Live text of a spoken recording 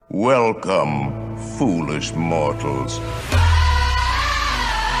Welcome, foolish mortals.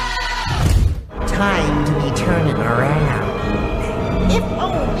 Time to be turning around. If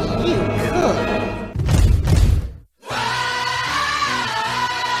only you could.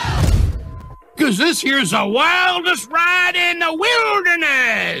 'Cause this here's the wildest ride in the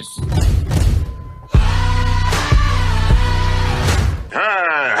wilderness!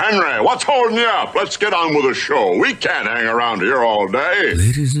 Hey, Henry, what's holding you up? Let's get on with the show. We can't hang around here all day.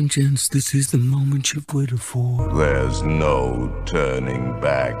 Ladies and gents, this is the moment you've waited for. There's no turning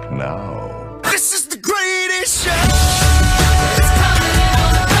back now. This is the greatest show! It's coming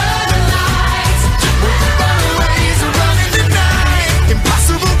on the burning lights. With the runaways are running the night.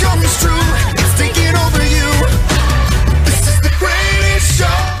 Impossible comes true. It's taking over you. This is the greatest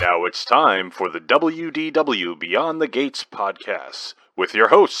show. Now it's time for the WDW Beyond the Gates podcast with your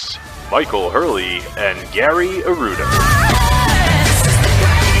hosts, Michael Hurley and Gary Aruda.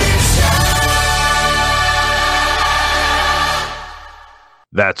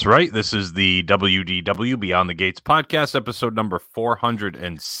 That's right. This is the WDW Beyond the Gates podcast, episode number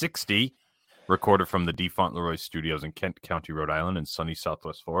 460, recorded from the D. Fauntleroy Studios in Kent County, Rhode Island, and sunny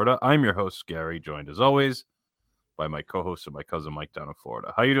Southwest Florida. I'm your host, Gary, joined as always by my co-host and my cousin Mike down in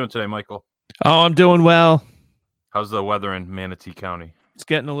Florida. How you doing today, Michael? Oh, I'm doing well. How's the weather in Manatee County? It's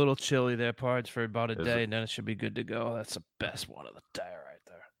getting a little chilly there, parts, for about a Is day, it? and then it should be good to go. That's the best one of the day right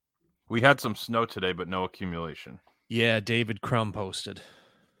there. We had some snow today, but no accumulation. Yeah, David Crum posted.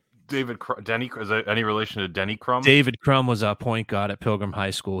 Denny, is there any relation to Denny Crum? David Crum was our point guard at Pilgrim High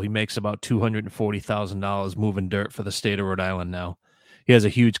School. He makes about $240,000 moving dirt for the state of Rhode Island now. He has a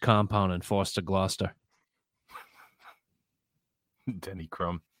huge compound in Forster, Gloucester. Denny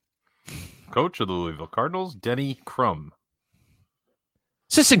Crum. Coach of the Louisville Cardinals, Denny Crum.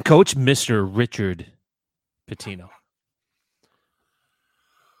 Assistant coach, Mr. Richard Pitino.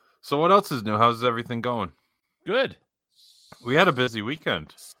 So what else is new? How's everything going? Good. We had a busy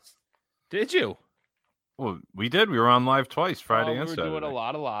weekend. Did you? Well, we did. We were on live twice, Friday and we were Saturday. doing a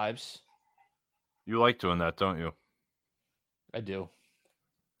lot of lives. You like doing that, don't you? I do.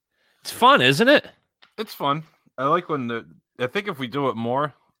 It's fun, isn't it? It's fun. I like when I think if we do it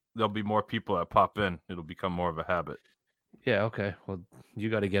more, there'll be more people that pop in. It'll become more of a habit. Yeah, okay. Well, you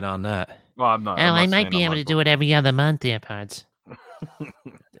got to get on that. Well, I'm not. Oh, I might be able to do it every other month, there, Pods.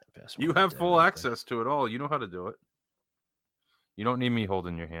 You have full access to it all. You know how to do it. You don't need me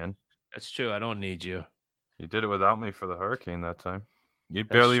holding your hand. That's true. I don't need you. You did it without me for the hurricane that time. You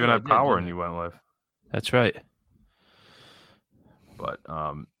That's barely even true, I had did, power didn't and I? you went live. That's right. But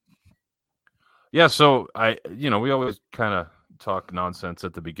yeah, so we always kind of talk nonsense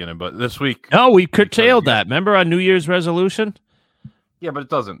at the beginning, but this week No, we curtailed that. Remember our New Year's resolution? yeah, but it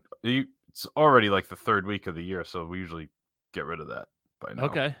doesn't. It's already like the third week of the year, so we usually get rid of that by now.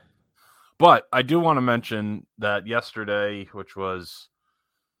 Okay. But I do want to mention that yesterday, which was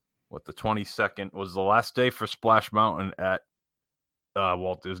the 22nd, was the last day for Splash Mountain at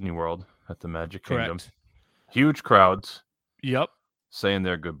Walt Disney World at the Magic Kingdom. Correct. Huge crowds Yep. saying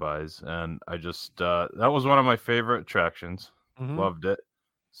their goodbyes, and I just that was one of my favorite attractions. Mhm. Loved it,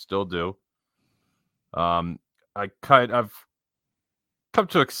 still do. I've come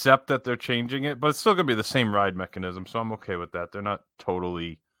to accept that they're changing it, but it's still gonna be the same ride mechanism, so I'm okay with that. They're not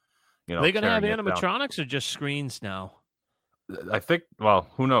totally, Are they going to have tearing it down. animatronics or just screens now? I think. Well,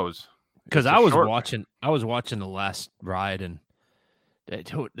 who knows? Because It's a I was short- watching the last ride, and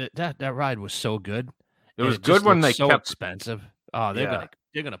that ride was so good. It and was just good when looked they so kept. expensive. Oh, they're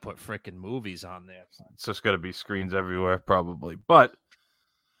Yeah. gonna put freaking movies on there. It's just gonna be screens everywhere, probably. But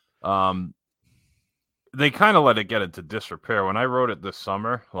they kind of let it get into disrepair. When I wrote it this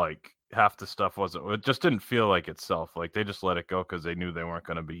summer, like half the stuff wasn't. It just didn't feel like itself. Like they just let it go because they knew they weren't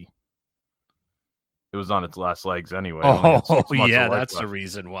gonna be. It was on its last legs anyway. It only had 6 months of yeah, life that's the left.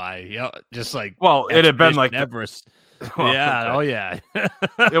 reason why. Yeah, just like Well, it had been Expedition like Everest. Well, Yeah. okay. Oh, yeah.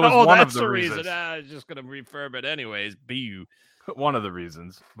 It was oh, one of that's the reason. reasons. I'm just gonna refurb it anyways. Be One of the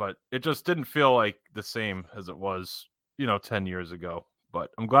reasons, but it just didn't feel like the same as it was, 10 years ago.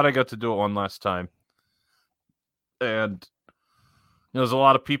 But I'm glad I got to do it one last time. And there's a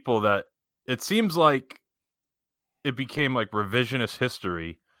lot of people that it seems like it became like revisionist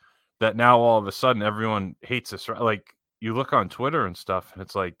history that now all of a sudden everyone hates this. Like you look on Twitter and stuff and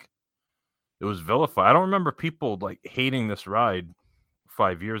it's like it was vilified. I don't remember people like hating this ride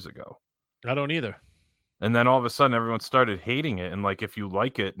 5 years ago. I don't either. And then all of a sudden everyone started hating it. And like, if you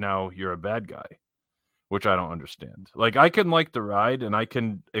like it, now you're a bad guy, which I don't understand. Like I can like the ride and I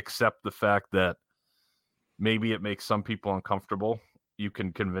can accept the fact that maybe it makes some people uncomfortable. You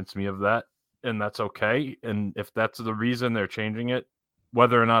can convince me of that and that's okay. And if that's the reason they're changing it,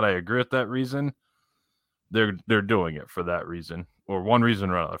 whether or not I agree with that reason, they're doing it for that reason, or one reason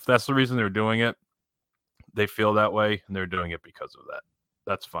or another. If that's the reason they're doing it, they feel that way, and they're doing it because of that.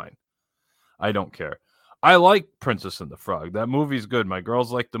 That's fine. I don't care. I like Princess and the Frog. That movie's good. My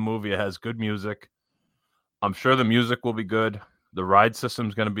girls like the movie. It has good music. I'm sure the music will be good. The ride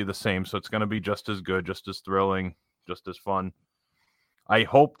system's going to be the same, so it's going to be just as good, just as thrilling, just as fun. I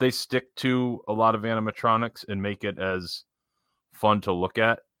hope they stick to a lot of animatronics and make it as fun to look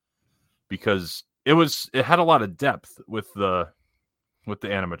at, because it had a lot of depth with the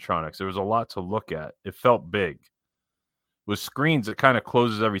animatronics. There was a lot to look at. It felt big. With screens, it kind of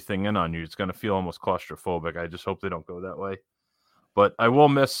closes everything in on you. It's going to feel almost claustrophobic. I just hope they don't go that way. But I will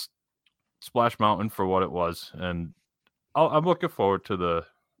miss Splash Mountain for what it was, and I'm looking forward to the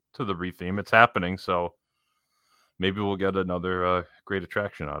retheme. It's happening, so maybe we'll get another great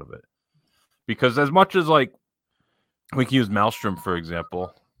attraction out of it. Because as much as like we can use Maelstrom for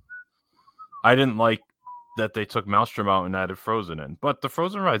example, I didn't like that they took Maelstrom out and added Frozen in, but the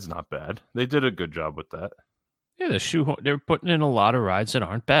Frozen ride's not bad. They did a good job with that. Yeah, they're putting in a lot of rides that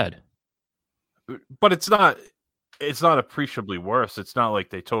aren't bad, but it's not appreciably worse. It's not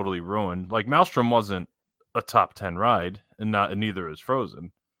like they totally ruined. Like Maelstrom wasn't a top 10 ride, and neither is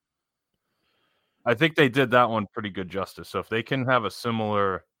Frozen. I think they did that one pretty good justice. So if they can have a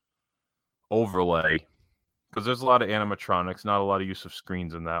similar overlay, because there's a lot of animatronics, not a lot of use of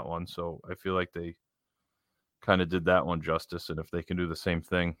screens in that one. So I feel like they kind of did that one justice. And if they can do the same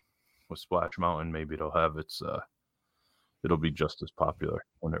thing with Splash Mountain, maybe it'll be just as popular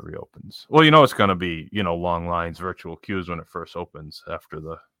when it reopens. Well, it's going to be, long lines, virtual queues when it first opens after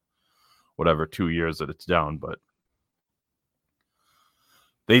the whatever 2 years that it's down. But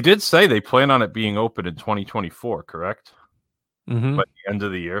they did say they plan on it being open in 2024, correct? Mm-hmm. By the end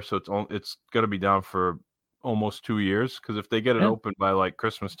of the year. So it's going to be down for almost 2 years. Because if they get it open by like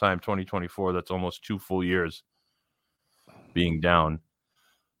Christmas time, 2024, that's almost 2 full years being down.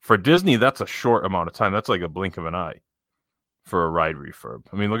 For Disney, that's a short amount of time. That's like a blink of an eye for a ride refurb.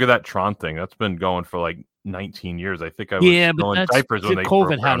 I mean, look at that Tron thing. That's been going for like 19 years. I think I was still in diapers when they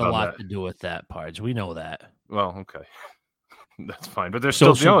COVID had a lot to do with that, Pards. We know that. Well, okay. That's fine. But there's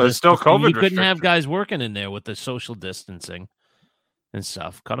still COVID. You couldn't have guys working in there with the social distancing and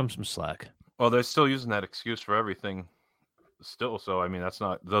stuff. Cut them some slack. Well, they're still using that excuse for everything still. So, I mean,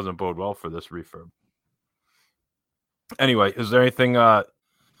 doesn't bode well for this refurb. Anyway, is there anything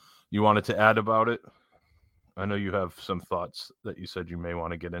you wanted to add about it? I know you have some thoughts that you said you may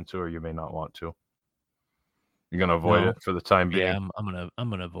want to get into, or you may not want to. You're gonna avoid it for the time being. Yeah, I'm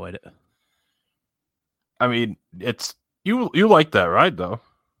gonna avoid it. I mean, it's you like that ride though.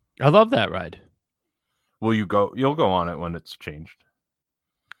 I love that ride. Will you go? You'll go on it when it's changed.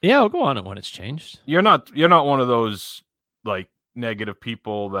 Yeah, I'll go on it when it's changed. You're not one of those like negative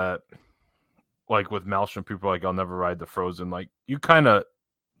people that, like with Maelstrom, people are like, I'll never ride the Frozen. Like, you kind of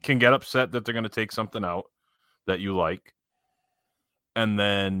can get upset that they're going to take something out that you like, and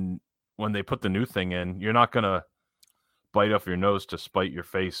then when they put the new thing in, you're not going to bite off your nose to spite your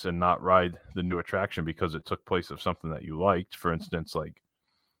face and not ride the new attraction because it took place of something that you liked. For instance, like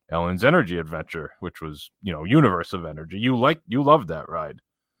Ellen's Energy Adventure, which was, Universe of Energy. You loved that ride.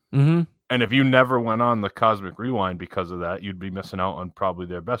 Mm-hmm. And if you never went on the Cosmic Rewind because of that, you'd be missing out on probably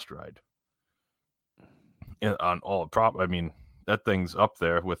their best ride. I mean, that thing's up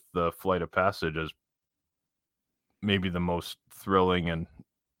there with the Flight of Passage as maybe the most thrilling and,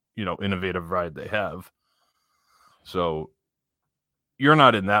 innovative ride they have. So you're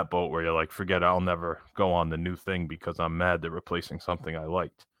not in that boat where you're like, forget it, I'll never go on the new thing because I'm mad they're replacing something I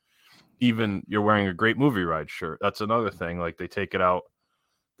liked. Even you're wearing a Great Movie Ride shirt. That's another thing. Like, they take it out,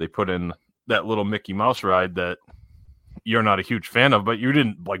 they put in that little Mickey Mouse ride that you're not a huge fan of, but you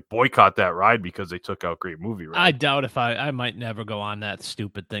didn't like boycott that ride because they took out Great Movie Ride. I doubt if I might never go on that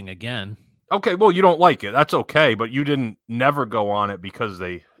stupid thing again. Okay, well, you don't like it. That's okay, but you didn't never go on it because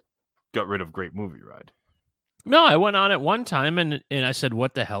they got rid of Great Movie Ride. No, I went on it one time and I said,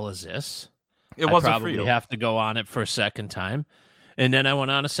 what the hell is this? It wasn't I probably for you. Have to go on it for a second time. And then I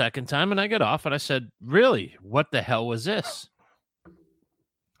went on a second time and I got off and I said, really, what the hell was this?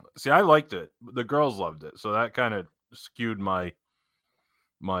 See, I liked it. The girls loved it. So that kind of skewed my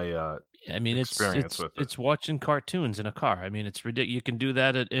I mean, experience with it. It's watching cartoons in a car. I mean, it's ridiculous. You can do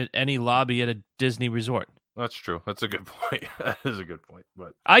that at any lobby at a Disney resort. That's true. That's a good point. That is a good point.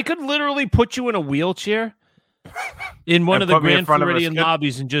 But I could literally put you in a wheelchair in one of the Grand Floridian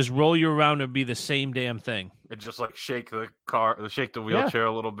lobbies and just roll you around and be the same damn thing. And just like shake the wheelchair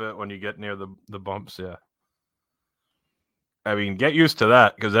a little bit when you get near the bumps. Yeah. I mean, get used to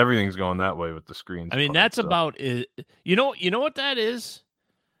that because everything's going that way with the screens. I mean, that's about it. You know what that is?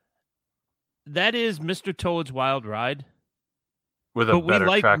 That is Mr. Toad's Wild Ride. with a But we better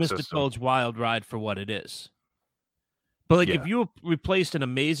like track Mr. system. Toad's Wild Ride for what it is. But like, if you replaced an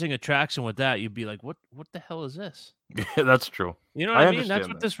amazing attraction with that, you'd be like, "What the hell is this?" Yeah, that's true. You know what I mean? That's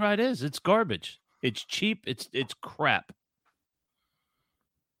understand what that. this ride is. It's garbage. It's cheap. It's crap.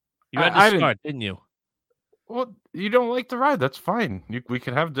 You had I to didn't- start, didn't you? Well, you don't like the ride. That's fine. We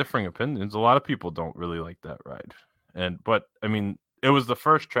can have differing opinions. A lot of people don't really like that ride, but I mean, it was the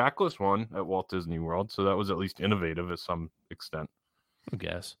first trackless one at Walt Disney World, so that was at least innovative to some extent. I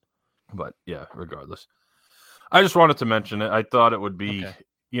guess. But yeah, regardless, I just wanted to mention it. I thought it would be,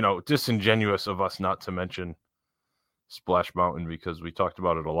 Okay. disingenuous of us not to mention Splash Mountain because we talked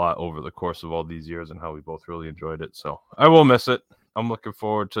about it a lot over the course of all these years and how we both really enjoyed it. So I will miss it. I'm looking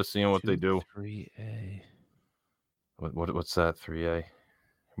forward to seeing what they do. 3A. What's that? 3A.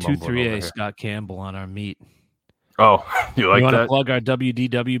 2-3A Scott Campbell on our meet. Oh, you like you want to that? plug our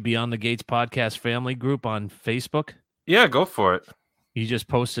WDW Beyond the Gates podcast family group on Facebook? Yeah, go for it. You just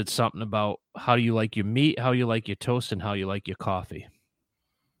posted something about how you like your meat, how you like your toast, and how you like your coffee.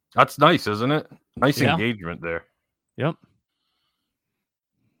 That's nice, isn't it? Nice Yeah. engagement there. Yep.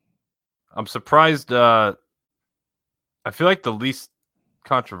 I'm surprised. I feel like the least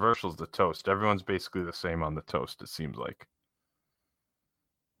controversial is the toast. Everyone's basically the same on the toast, it seems like.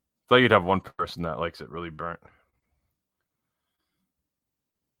 Thought you'd have one person that likes it really burnt.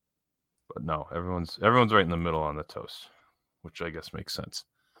 But no, everyone's right in the middle on the toast, which I guess makes sense.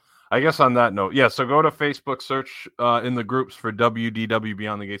 I guess on that note, yeah, so go to Facebook, search in the groups for WDW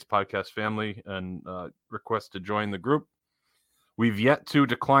Beyond the Gates podcast family and request to join the group. We've yet to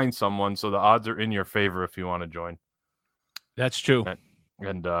decline someone, so the odds are in your favor if you want to join. That's true.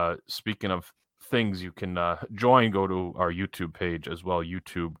 And speaking of things you can join, go to our YouTube page as well,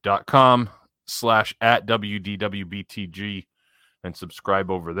 youtube.com/@WDWBTG, and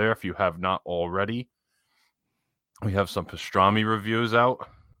subscribe over there if you have not already. We have some pastrami reviews out.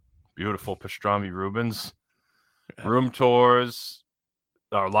 Beautiful pastrami Rubens. Room tours.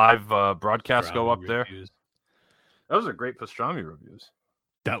 Our live broadcasts go up there. Those are great pastrami reviews.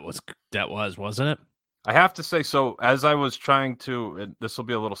 That was, wasn't it? I have to say, so as I was trying to, and this will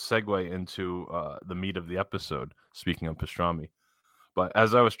be a little segue into the meat of the episode, speaking of pastrami, but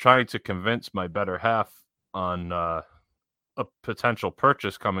as I was trying to convince my better half on a potential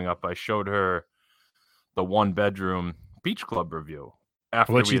purchase coming up, I showed her the 1-bedroom beach club review.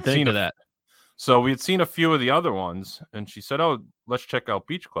 After What'd we you had think seen of that? So we had seen a few of the other ones, and she said, "Oh, let's check out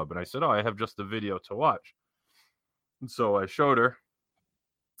Beach Club." And I said, "Oh, I have just the video to watch." And so I showed her,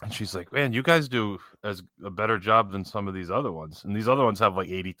 and she's like, "Man, you guys do as a better job than some of these other ones. And these other ones have like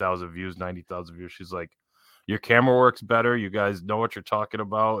 80,000 views, 90,000 views." She's like, "Your camera works better. You guys know what you're talking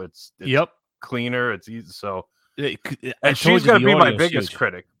about. It's Yep. cleaner. It's easy." So, I and told she's you gonna the be my audio's biggest huge.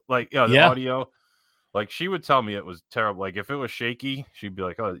 critic. Like, the Yeah. audio. Like, she would tell me it was terrible. Like, if it was shaky, she'd be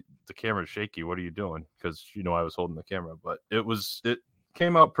like, "Oh, the camera's shaky. What are you doing?" Because I was holding the camera. But it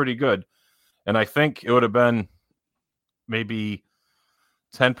came out pretty good, and I think it would have been maybe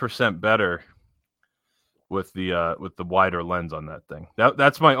 10% better with the wider lens on that thing.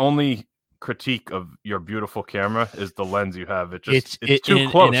 That's my only critique of your beautiful camera is the lens you have. It's too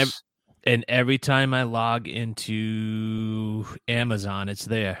close. And every time I log into Amazon, it's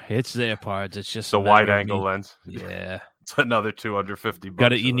there. It's there, parts. It's just the a matter wide of angle me- lens. Yeah. It's another $250.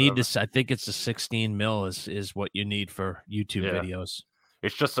 Got it. You or need whatever. this. I think it's a 16 mil is what you need for YouTube Yeah. videos.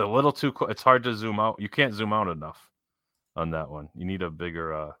 It's just a little too close. It's hard to zoom out. You can't zoom out enough on that one. You need a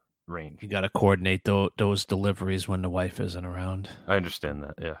bigger range. You got to coordinate those deliveries when the wife isn't around. I understand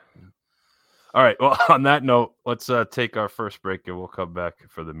that. Yeah. All right. Well, on that note, let's take our first break and we'll come back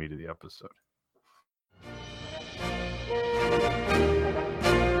for the meat of the episode.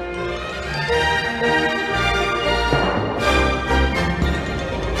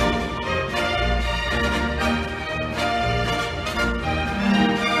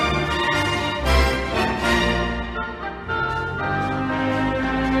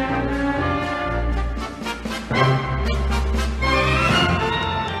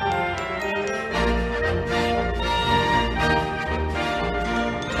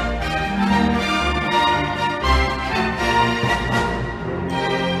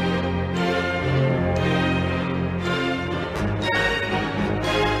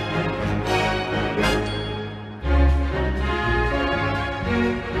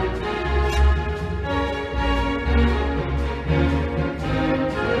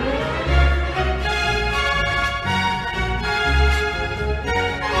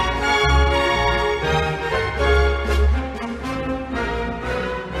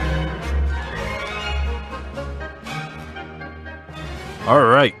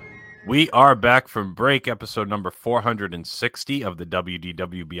 We are back from break, episode number 460 of the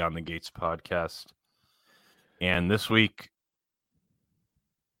WDW Beyond the Gates podcast. And this week,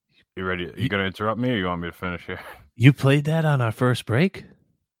 you ready? You going to interrupt me or you want me to finish here? You played that on our first break?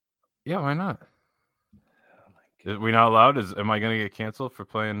 Yeah, why not? Is we not allowed? Am I going to get canceled for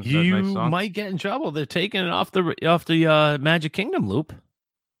playing that nice song? You might get in trouble. They're taking it off the Magic Kingdom loop.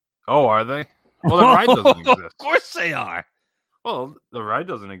 Oh, are they? Well, the ride doesn't exist. Of course they are. Well, the ride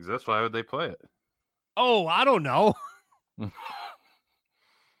doesn't exist. Why would they play it? Oh, I don't know.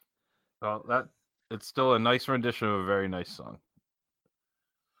 Well, it's still a nice rendition of a very nice song.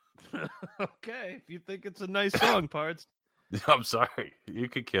 Okay, if you think it's a nice song, Parts. I'm sorry. You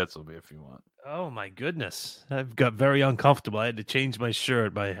could cancel me if you want. Oh my goodness, I've got very uncomfortable. I had to change my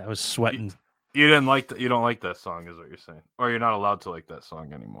shirt. I was sweating. You didn't like you don't like that song, is what you're saying, or you're not allowed to like that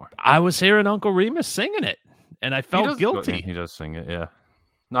song anymore. I was hearing Uncle Remus singing it, and I felt guilty. He does sing it, yeah.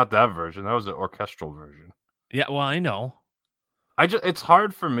 Not that version. That was an orchestral version. Yeah, well, I know. It's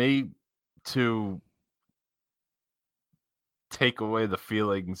hard for me to take away the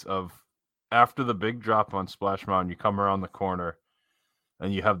feelings of after the big drop on Splash Mountain, you come around the corner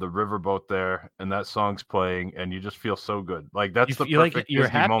and you have the riverboat there and that song's playing and you just feel so good. Like that's the perfect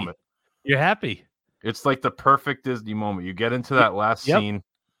Disney moment. You're happy. It's like the perfect Disney moment. You get into that last scene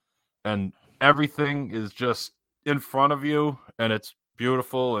and everything is just in front of you and it's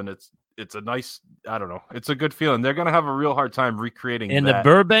beautiful and it's a nice, I don't know. It's a good feeling. They're going to have a real hard time recreating and that. The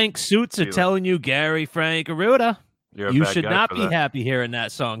Burbank suits are telling you, Gary Frank Aruda, you should not be that. Happy hearing that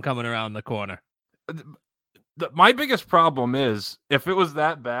song coming around the corner. My biggest problem is if it was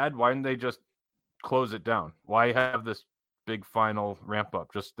that bad, why didn't they just close it down? Why have this big final ramp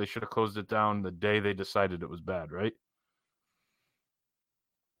up? They should have closed it down the day they decided it was bad, right?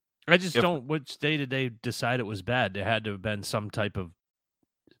 I just don't. Which day did they decide it was bad? There had to have been some type of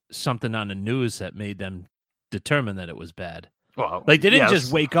something on the news that made them determine that it was bad. Well, like they didn't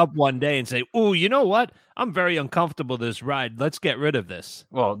just wake up one day and say, "Oh, you know what? I'm very uncomfortable this ride. Let's get rid of this."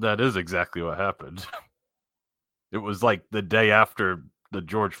 Well, that is exactly what happened. It was like the day after the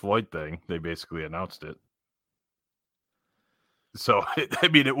George Floyd thing, they basically announced it. So,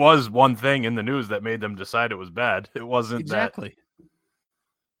 it was one thing in the news that made them decide it was bad. It wasn't exactly.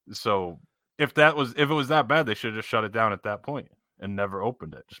 So, if it was that bad, they should have just shut it down at that point and never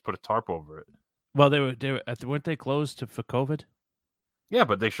opened it. Just put a tarp over it. Well, weren't they closed for COVID? Yeah,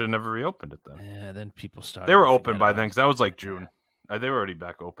 but they should have never reopened it then. Yeah, then people started. They were open by then because that was like June. They were already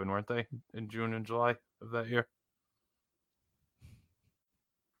back open, weren't they? In June and July of that year.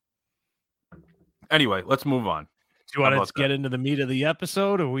 Anyway, let's move on. Do you want to get into the meat of the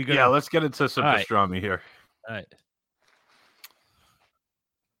episode, or are we gonna? Yeah, let's get into some pastrami here. All right.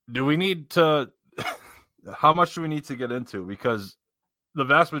 Do we need to? How much do we need to get into? Because the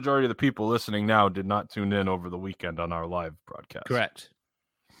vast majority of the people listening now did not tune in over the weekend on our live broadcast. Correct.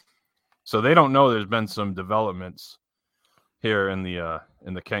 So they don't know there's been some developments here in the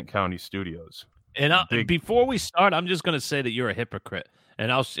Kent County studios. And before we start, I'm just going to say that you're a hypocrite,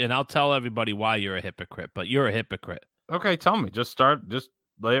 and I'll tell everybody why you're a hypocrite. But you're a hypocrite. Okay, tell me. Just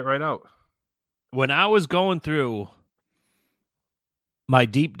lay it right out. When I was going through my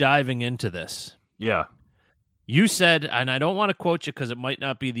deep diving into this, yeah. You said, and I don't want to quote you because it might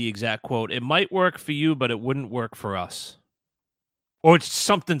not be the exact quote, it might work for you, but it wouldn't work for us. Or it's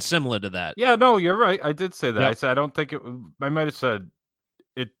something similar to that. Yeah, no, you're right. I did say that. Yep. I said, I don't think I might have said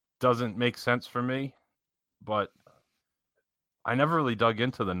it doesn't make sense for me, but I never really dug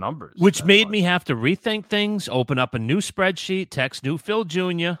into the numbers. Which made me have to rethink things, open up a new spreadsheet, text new Phil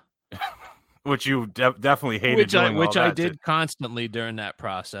Jr. Which you definitely hated Which I did constantly during that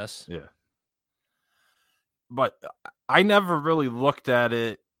process. Yeah. But I never really looked at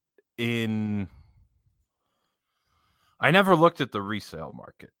it I never looked at the resale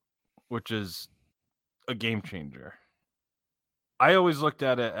market, which is a game changer. I always looked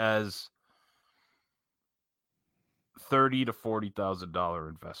at it as $30,000 to $40,000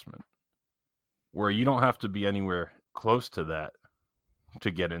 investment, where you don't have to be anywhere close to that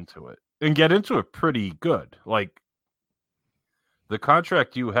to get into it, and get into it pretty good. Like the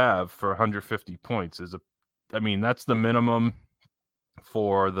contract you have for 150 points that's the minimum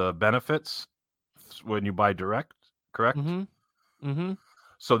for the benefits when you buy direct, correct? Mm-hmm. Mm-hmm.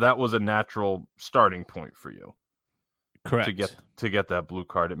 So that was a natural starting point for you. Correct. To get that blue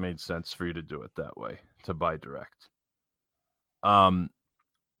card, it made sense for you to do it that way, to buy direct.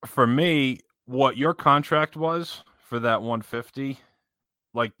 For me, what your contract was for that 150,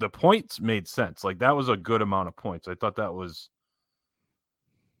 like the points made sense. Like that was a good amount of points. I thought that was,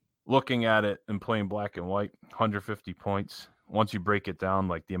 looking at it in plain black and white, 150 points once you break it down,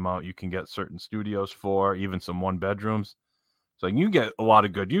 like the amount you can get certain studios for, even some 1-bedrooms. So you get a lot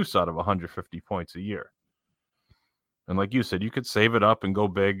of good use out of 150 points a year. And like you said, you could save it up and go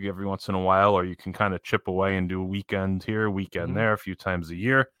big every once in a while, or you can kind of chip away and do a weekend here, weekend there, a few times a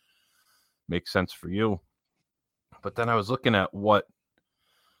year. Makes sense for you. But then I was looking at what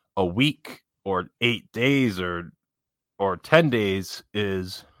a week or 8 days or 10 days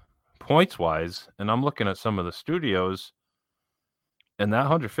is points wise, and I'm looking at some of the studios, and that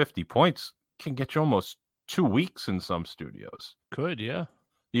 150 points can get you almost 2 weeks in some studios. Could, yeah.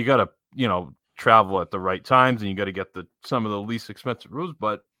 You got to, travel at the right times, and you got to get some of the least expensive rooms,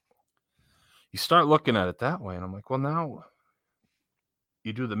 but you start looking at it that way, and I'm like, well, now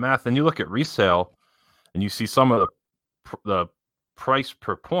you do the math, and you look at resale, and you see some of the price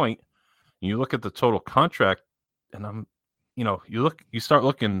per point, and you look at the total contract, and you start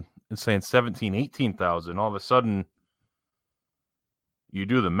looking and saying 17, 18,000. All of a sudden, you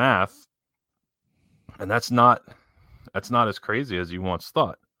do the math, and that's not as crazy as you once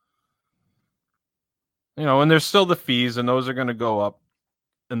thought. And there's still the fees, and those are going to go up,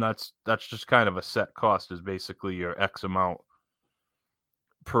 and that's just kind of a set cost, is basically your X amount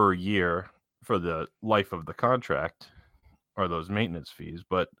per year for the life of the contract, or those maintenance fees.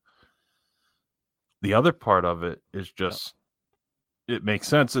 But the other part of it is just, it makes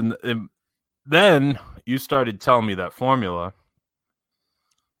sense. And then you started telling me that formula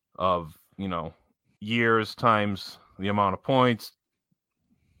of, years times the amount of points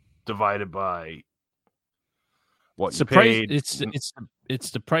divided by what you paid.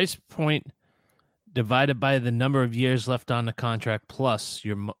 It's the price point divided by the number of years left on the contract plus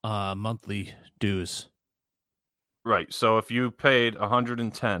your monthly dues. Right. So if you paid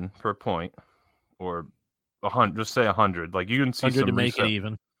 110 per point, or 100, just say 100, like you can see 100 some to make it resale,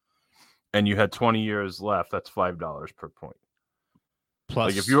 even. and you had 20 years left, that's $5 per point.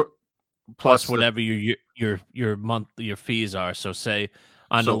 Plus, like if you're plus whatever your fees are. So say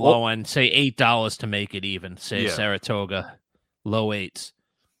on the low end, say $8 to make it even. Say Saratoga, low 8s.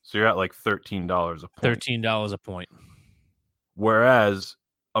 So you're at like $13 a point. $13 a point. Whereas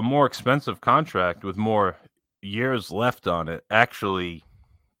a more expensive contract with more years left on it actually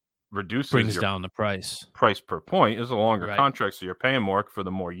brings down the price per point. Is a longer contract, so you're paying more for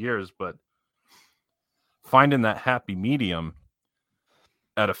the more years, but finding that happy medium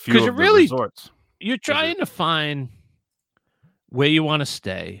at a few of the resorts. You're trying to find where you want to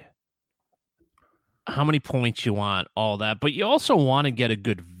stay, how many points you want, all that, but you also want to get a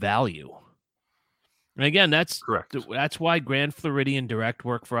good value. And again, that's correct. That's why Grand Floridian Direct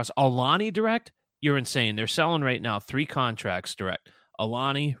worked for us. Alani Direct, you're insane. They're selling right now 3 contracts direct.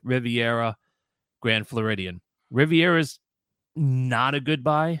 Alani, Riviera, Grand Floridian. Riviera's not a good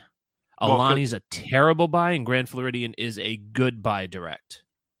buy. Alani's a terrible buy, and Grand Floridian is a good buy direct.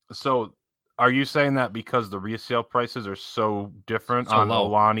 So are you saying that because the resale prices are so different on low.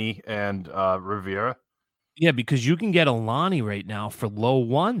 Alani and Riviera? Yeah, because you can get Alani right now for low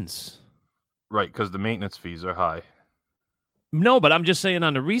 1s. Right, because the maintenance fees are high. No, but I'm just saying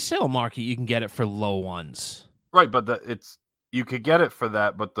on the resale market, you can get it for low 1s. Right, but you could get it for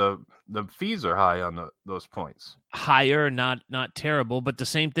that, but the fees are high on those points. Higher, not terrible, but the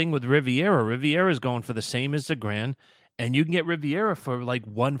same thing with Riviera. Riviera is going for the same as the Grand, and you can get Riviera for like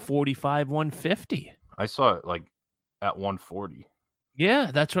 $145, $150. I saw it like at $140.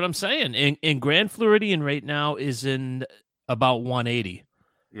 Yeah, that's what I'm saying. And Grand Floridian right now is in about $180.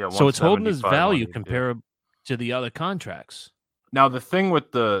 Yeah, so it's holding its value compared to the other contracts. Now the thing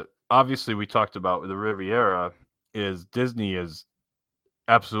with obviously we talked about with the Riviera is Disney is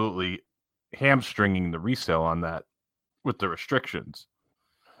absolutely hamstringing the resale on that with the restrictions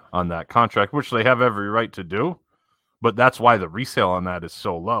on that contract, which they have every right to do. But that's why the resale on that is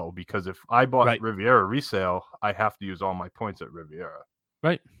so low, because if I bought Riviera resale, I have to use all my points at Riviera.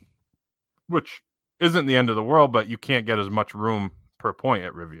 Right. Which isn't the end of the world, but you can't get as much room per point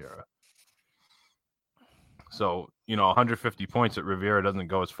at Riviera. So, 150 points at Riviera doesn't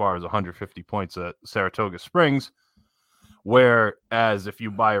go as far as 150 points at Saratoga Springs. Whereas if you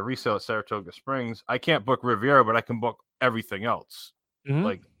buy a resale at Saratoga Springs, I can't book Riviera, but I can book everything else. Mm-hmm.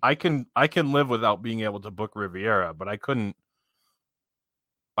 Like I can live without being able to book Riviera, but I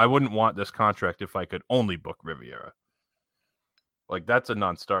wouldn't want this contract if I could only book Riviera. Like that's a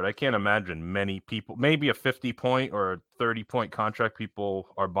non-start. I can't imagine many people, maybe a 50-point or a 30-point contract people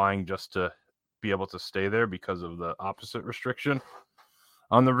are buying just to be able to stay there because of the opposite restriction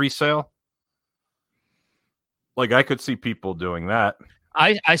on the resale. Like I could see people doing that.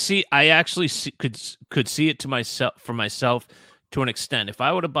 I actually could see it for myself to an extent. If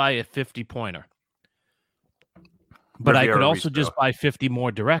I were to buy a 50-pointer, But I could Riviera also just resale. buy 50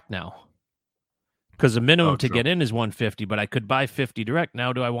 more direct now. Because the minimum Oh, to true. get in is 150, but I could buy 50 direct.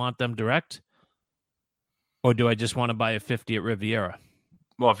 Now, do I want them direct? Or do I just want to buy a 50 at Riviera?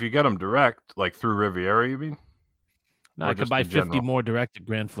 Well, if you get them direct, like through Riviera, you mean? No, Or I could just buy in 50 general? more direct at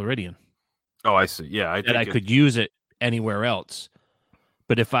Grand Floridian. Oh, I see. Yeah, I That I think could use it anywhere else.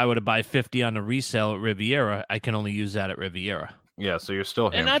 But if I were to buy 50 on a resale at Riviera, I can only use that at Riviera. Yeah, so you're still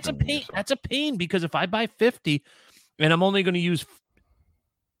And that's a hamstringing pain. yourself. That's a pain because if I buy 50 and I'm only going to use,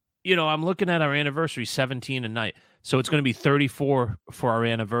 I'm looking at our anniversary 17 a night. So it's going to be 34 for our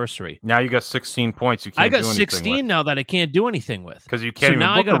anniversary. Now you got 16 points. You can't I got do anything 16 now that I can't do anything with. because you So can't even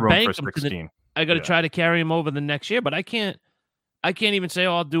now I book gotta a room bank for 'em to the- 16. I got to Yeah. try to carry him over the next year, but I can't even say,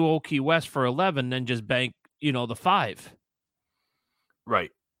 I'll do Old Key West for 11, then just bank, the 5.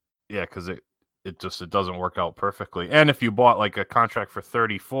 Right. Yeah, because it doesn't work out perfectly. And if you bought like a contract for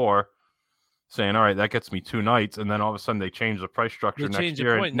 34, saying, all right, that gets me 2 nights, and then all of a sudden they change the price structure They change next the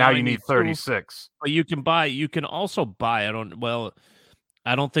year, point. and now Now I you need need 2. 36. But you can also buy, I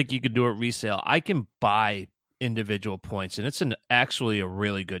don't think you could do it resale. I can buy individual points, and it's actually a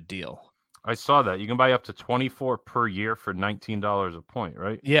really good deal. I saw that. You can buy up to 24 per year for $19 a point,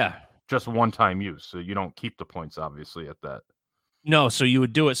 right? Yeah. Just one-time use, so you don't keep the points, obviously, at that. No, so you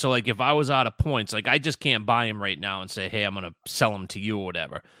would do it. So, like, if I was out of points, like, I just can't buy them right now and say, hey, I'm going to sell them to you or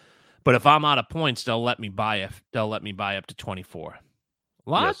whatever. But if I'm out of points, they'll let me buy up to 24.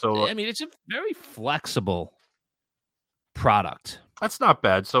 Yeah, so I mean, it's a very flexible product. that's not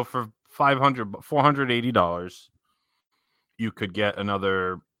bad. So for $480, you could get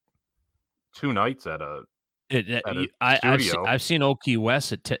another 2 nights at a studio. I've seen Old Key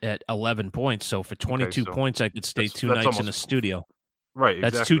West at 11 points. So for 22 so points, I could stay that's 2 nights in a almost- studio. right.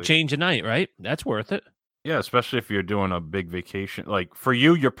 That's exactly. 2 change a night, right? That's worth it. Yeah, especially if you're doing a big vacation. Like for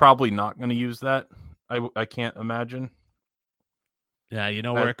you, you're probably not going to use that. I can't imagine. Yeah, you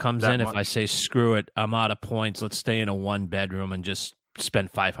know That- where it comes that in? If I much. say, screw it, I'm out of points. Let's stay in a 1-bedroom and just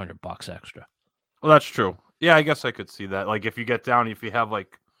spend $500 extra. Well, that's true. Yeah, I guess I could see that. Like if you get down, if you have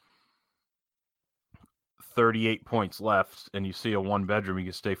like 38 points left and you see a 1-bedroom, you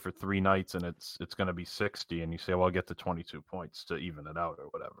can stay for 3 nights and it's going to be 60. And you say, well, I'll get the 22 points to even it out or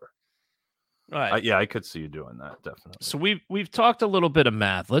whatever. All right. Yeah, I could see you doing that. Definitely. So we've talked a little bit of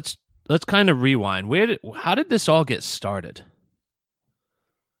math. Let's kind of rewind. How did this all get started?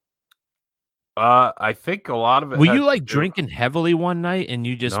 I think a lot of it. Were had you to like do- drinking heavily one night and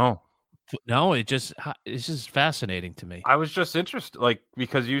you just No, it's just fascinating to me. I was just interested, like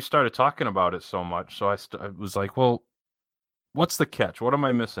because you started talking about it so much. So I was like, well, what's the catch? What am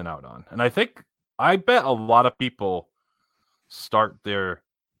I missing out on? And I bet a lot of people start their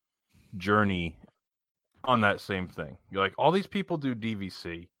journey on that same thing. You're like, all these people do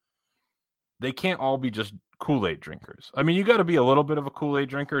DVC. They can't all be just Kool-Aid drinkers. I mean, you got to be a little bit of a Kool-Aid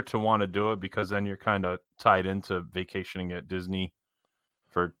drinker to want to do it because then you're kind of tied into vacationing at Disney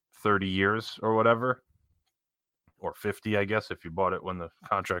for 30 years or whatever, or 50, I guess, if you bought it when the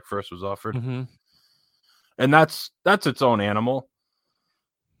contract first was offered. Mm-hmm. And that's its own animal.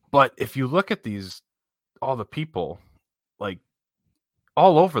 But if you look at all the people, like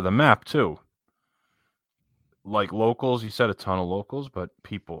all over the map too, like locals, you said a ton of locals, but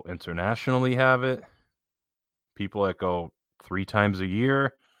people internationally have it. People that go 3 times a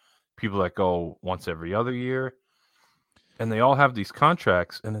year, people that go once every other year. And they all have these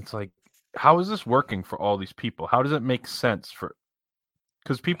contracts, and it's like, how is this working for all these people? How does it make sense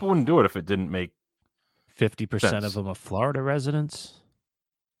because people wouldn't do it if it didn't make 50% of sense. them are Florida residents.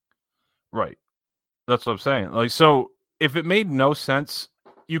 Right. That's what I'm saying. Like, so if it made no sense,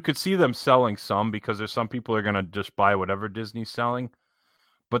 you could see them selling some because there's some people are going to just buy whatever Disney's selling,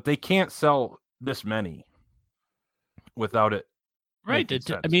 but they can't sell this many without it. Right. making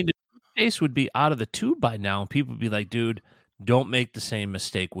sense. I mean, the case would be out of the tube by now, and people would be like, dude, don't make the same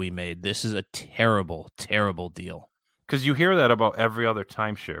mistake we made. This is a terrible, terrible deal. Because you hear that about every other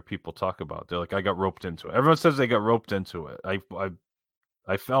timeshare people talk about. They're like, I got roped into it. Everyone says they got roped into it.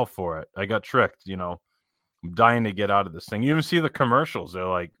 I fell for it. I got tricked, I'm dying to get out of this thing. You even see the commercials. They're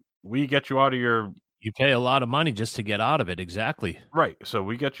like, we get you out of your... You pay a lot of money just to get out of it. Exactly. Right. So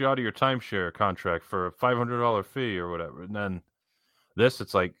we get you out of your timeshare contract for a $500 fee or whatever. And then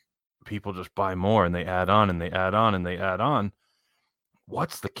it's like people just buy more and they add on and they add on and they add on.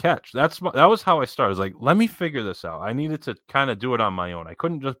 What's the catch? That was how I started. I was like, let me figure this out. I needed to kind of do it on my own. I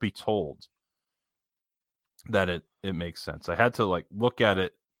couldn't just be told that it makes sense. I had to like look at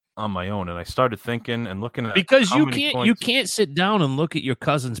it on my own, and I started thinking and looking at because how you many can't points- sit down and look at your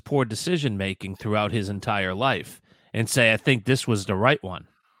cousin's poor decision making throughout his entire life and say, I think this was the right one.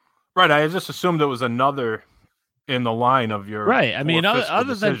 Right. I just assumed it was another in the line of your Right. I mean, four other, fiscal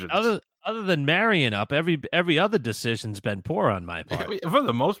other than decisions. other than marrying up, every other decision's been poor on my part. For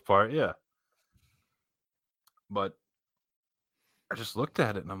the most part, yeah. But I just looked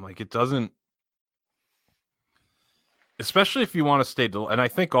at it and I'm like, it doesn't. Especially if you want to stay, and I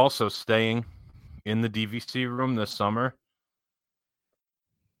think also staying in the DVC room this summer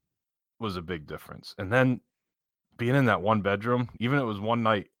was a big difference. And then being in that one bedroom, even if it was one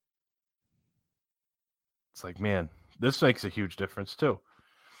night, it's like, man, this makes a huge difference too.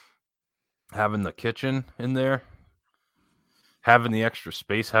 Having the kitchen in there, having the extra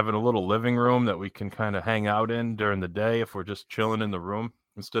space, having a little living room that we can kind of hang out in during the day if we're just chilling in the room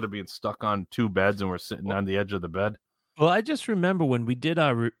instead of being stuck on two beds and we're sitting on the edge of the bed. Well, I just remember when we did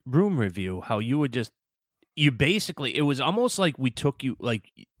our room review, how you would you basically, it was almost like we took you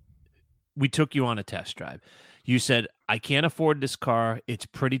on a test drive. You said, I can't afford this car. It's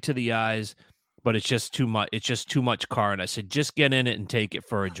pretty to the eyes, but it's just too much. It's just too much car. And I said, just get in it and take it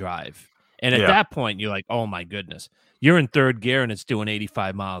for a drive. And at that point, you're like, oh my goodness, you're in third gear and it's doing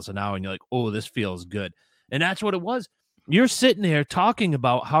 85 miles an hour. And you're like, oh, this feels good. And that's what it was. You're sitting there talking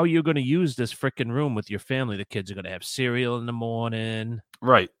about how you're going to use this freaking room with your family. The kids are going to have cereal in the morning.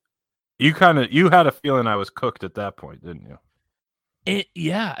 Right. You had a feeling I was cooked at that point, didn't you?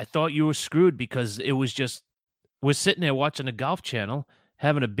 Yeah, I thought you were screwed because it was just, we're sitting there watching the Golf Channel,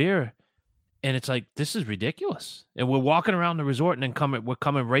 having a beer, and it's like, this is ridiculous. And we're walking around the resort and then we're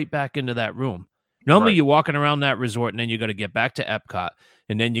coming right back into that room. Normally, you're walking around that resort and then you got to get back to Epcot.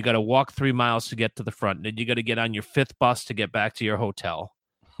 And then you got to walk 3 miles to get to the front. And then you got to get on your 5th bus to get back to your hotel.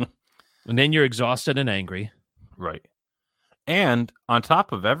 And then you're exhausted and angry. Right. And on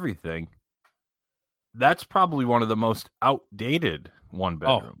top of everything, that's probably one of the most outdated one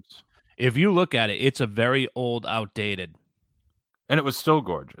bedrooms. If you look at it, it's a very old, outdated. And it was still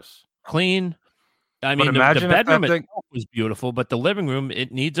gorgeous. Clean. I mean, the bedroom itself was beautiful, but the living room,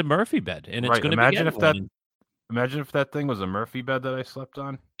 it needs a Murphy bed. And it's going to be Imagine if that thing was a Murphy bed that I slept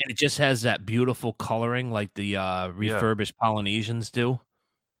on. And it just has that beautiful coloring like the refurbished Polynesians do.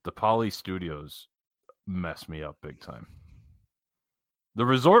 The Poly Studios mess me up big time. The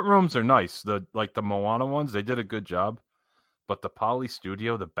resort rooms are nice. The Moana ones, they did a good job. But the Poly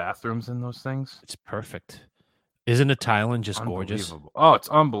Studio, the bathrooms in those things, it's perfect. Isn't the Thailand just gorgeous? Oh, it's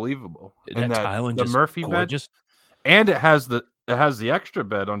unbelievable. And that Thailand the just Murphy gorgeous. Bed, and it has the extra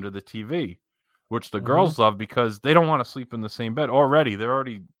bed under the TV. Which the girls love because they don't want to sleep in the same bed already.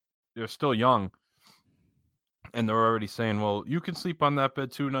 They're still young. And they're already saying, well, you can sleep on that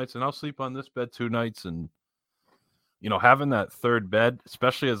bed 2 nights and I'll sleep on this bed 2 nights. And, having that third bed,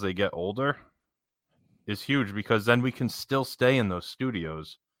 especially as they get older, is huge because then we can still stay in those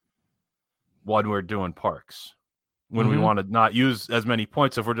studios when we're doing parks. When we want to not use as many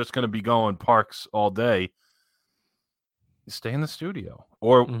points, if we're just going to be going parks all day, stay in the studio.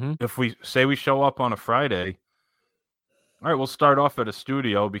 Or if we say we show up on a Friday, all right, we'll start off at a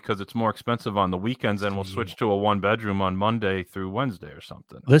studio because it's more expensive on the weekends, and we'll switch to a 1-bedroom on Monday through Wednesday or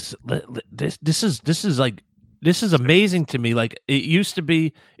something. This is amazing to me. Like, it used to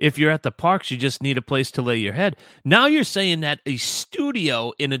be, if you're at the parks, you just need a place to lay your head. Now you're saying that a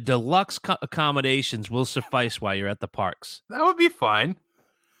studio in a deluxe accommodations will suffice while you're at the parks. That would be fine.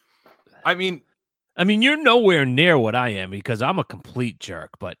 I mean, you're nowhere near what I am because I'm a complete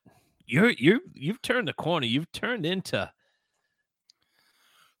jerk, but you've turned the corner. You've turned into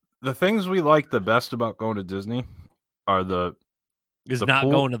the things we like the best about going to Disney are not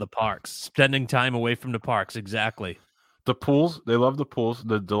going to the parks, spending time away from the parks. Exactly. The pools, they love the pools.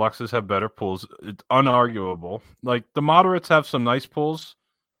 The deluxes have better pools. It's unarguable. Like the moderates have some nice pools,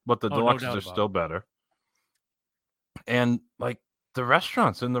 but the deluxes are still better. And like the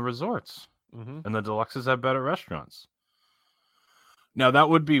restaurants in the resorts. And the deluxes have better restaurants. Now, that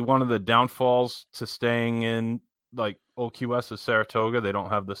would be one of the downfalls to staying in, like, Old Key West or Saratoga. They don't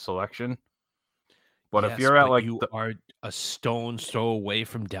have the selection. But if you're at, like... You are a stone's throw away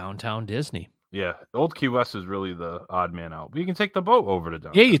from downtown Disney. Yeah, Old Key West is really the odd man out. But you can take the boat over to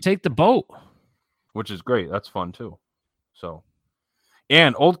downtown. Yeah, you take the boat. Which is great. That's fun, too. So,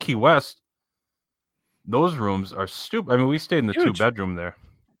 and Old Key West, those rooms are stupid. I mean, we stayed in the 2-bedroom there.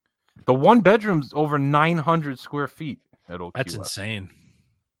 The 1-bedroom's over 900 square feet at Old Key West. That's insane.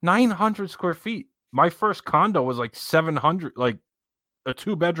 900 square feet. My first condo was like 700. Like a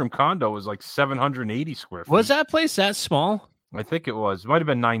 2-bedroom condo was like 780 square feet. Was that place that small? I think it was. It might have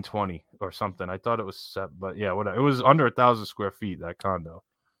been 920 or something. I thought it was, but yeah, whatever. It was under 1,000 square feet, that condo.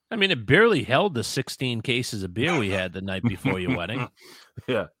 I mean, it barely held the 16 cases of beer we had the night before your wedding.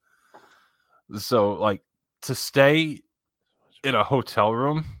 Yeah. So, like, to stay in a hotel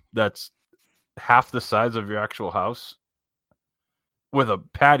room that's half the size of your actual house with a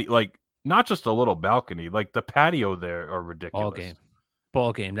patio, like not just a little balcony, like the patio there are ridiculous.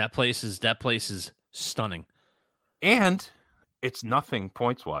 Ball game. That place is stunning. And it's nothing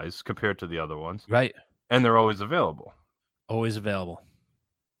points wise compared to the other ones. Right. And they're always available. Always available.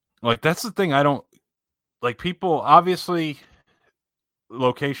 Like, that's the thing I don't like. People, obviously,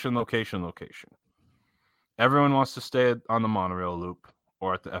 location. Everyone wants to stay on the monorail loop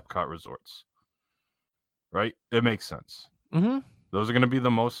or at the Epcot resorts. Right? It makes sense. Mm-hmm. Those are going to be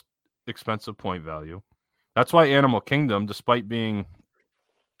the most expensive point value. That's why Animal Kingdom, despite being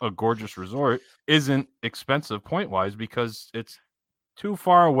a gorgeous resort, isn't expensive point wise because it's too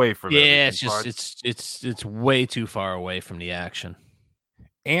far away from it's it's way too far away from the action.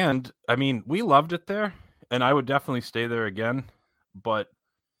 And I mean, we loved it there, and I would definitely stay there again. But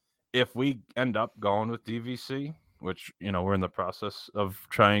if we end up going with DVC, which we're in the process of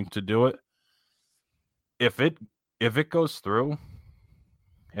trying to do it, if it goes through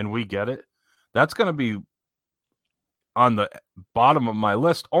and we get it, that's going to be on the bottom of my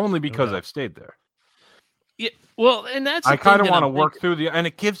list only because I've stayed there. Yeah, well, and that's I kind of want to work through and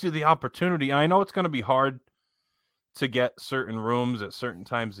it gives you the opportunity. I know it's going to be hard to get certain rooms at certain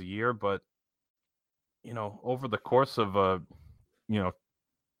times of year, but over the course of a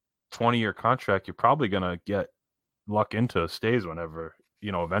 20-year contract, you're probably going to get luck into stays whenever,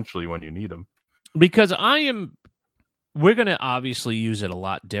 eventually when you need them. Because we're going to obviously use it a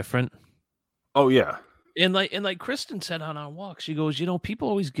lot different. Oh yeah. And like Kristen said on our walk, she goes, people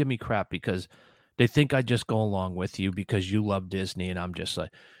always give me crap because they think I just go along with you because you love Disney. And I'm just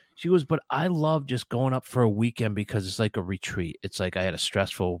like, she goes, but I love just going up for a weekend because it's like a retreat. It's like I had a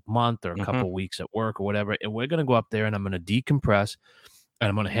stressful month or a couple of weeks at work or whatever. And we're going to go up there and I'm going to decompress and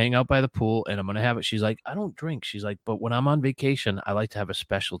I'm going to hang out by the pool and I'm going to have it. She's like, I don't drink. She's like, but when I'm on vacation, I like to have a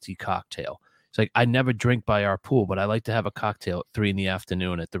specialty cocktail. It's like, I never drink by our pool, but I like to have a cocktail at 3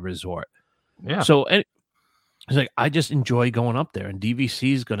 p.m. at the resort. Yeah. So it's like, I just enjoy going up there, and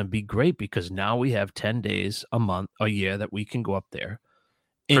DVC is going to be great because now we have 10 days a month, a year that we can go up there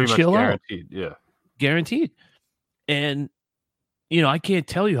and pretty chill much out. Yeah. Guaranteed. And, I can't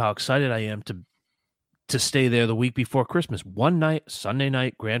tell you how excited I am to stay there the week before Christmas. One night, Sunday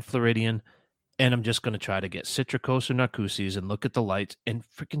night, Grand Floridian, and I'm just going to try to get Citricos or Narcoossee's and look at the lights and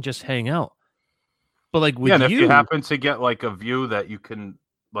freaking just hang out. But like with and if you happen to get like a view that you can,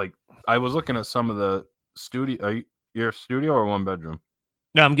 like, I was looking at some of the studio. Your studio or one bedroom?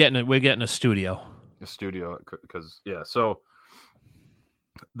 No, we're getting a studio. A studio, because So,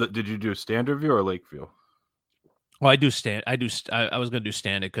 did you do standard view or lake view? Well, I was going to do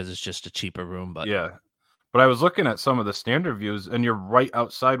standard because it's just a cheaper room, but yeah. But I was looking at some of the standard views, and you're right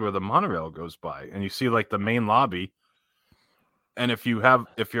outside where the monorail goes by, and you see like the main lobby. And if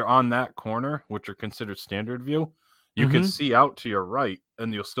you're on that corner, which are considered standard view, you can see out to your right,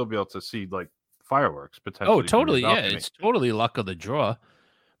 and you'll still be able to see like fireworks potentially. Oh, totally. Yeah, it's totally luck of the draw.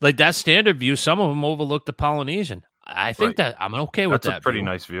 Like that standard view, some of them overlook the Polynesian. I think that I'm okay with that. That's a pretty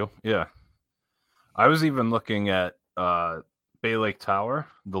nice view. Yeah. I was even looking at Bay Lake Tower,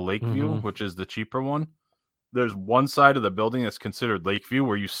 the lake view, which is the cheaper one. There's one side of the building that's considered lake view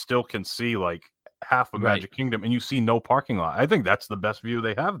where you still can see like half of Magic Kingdom and you see no parking lot. I think that's the best view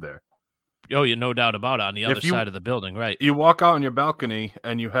they have there. Oh, yeah, no doubt about it. On the other side of the building, right? You walk out on your balcony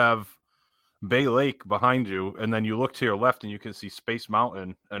and you have Bay Lake behind you, and then you look to your left and you can see Space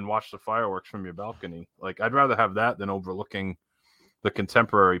Mountain and watch the fireworks from your balcony. Like, I'd rather have that than overlooking the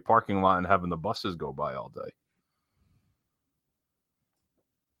Contemporary parking lot and having the buses go by all day.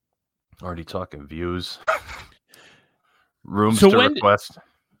 Already talking views. Rooms to request.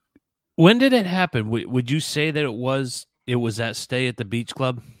 When did it happen? Would you say that it was that stay at the beach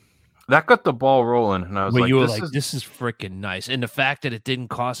club? That got the ball rolling, and I was this is freaking nice. And the fact that it didn't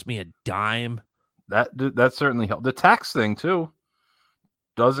cost me a dime. That certainly helped. The tax thing, too,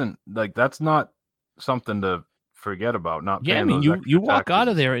 doesn't, like, that's not something to forget about. Not paying those you walk taxes. out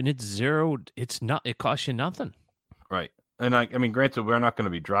of there, and it's zero. It's not. It costs you nothing. Right. And I mean, granted, we're not going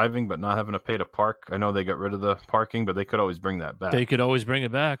to be driving, but not having to pay to park. I know they got rid of the parking, but they could always bring that back. They could always bring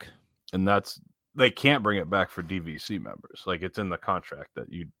it back. And they can't bring it back for DVC members. Like, it's in the contract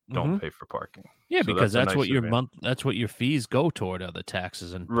that you don't pay for parking. Yeah, so because that's what that's what your fees go toward, are the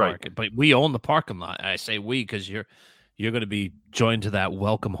taxes and right. Parking. But we own the parking lot. I say we because you're going to be joined to that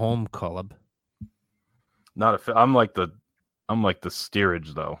welcome home club. I'm like the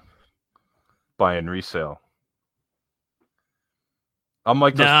steerage though, buying resale. I'm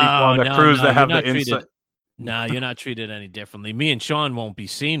like those people on the cruise that have the inside. No, you're not treated any differently. Me and Sean won't be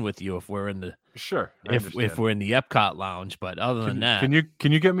seen with you if we're in Sure. I if understand. we're in the Epcot lounge, but other than that,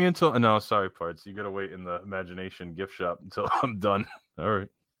 Can you get me until? No, sorry, parts. You gotta wait in the imagination gift shop until I'm done. All right.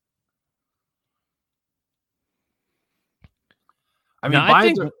 I mean, No, I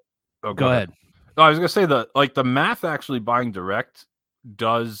think. Oh, Go ahead. No, I was gonna say the math actually buying direct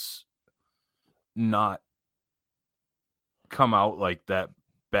does not come out like that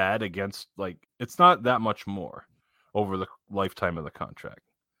bad against it's not that much more over the lifetime of the contract.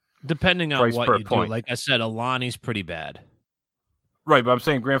 Depending on Price what per you point. do, like I said, Alani's pretty bad. Right, but I'm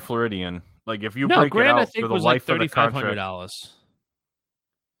saying Grand Floridian, like if you No, break it Grand out I think for the was like life of the contract, $3,500.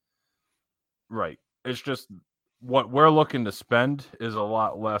 right? It's just what we're looking to spend is a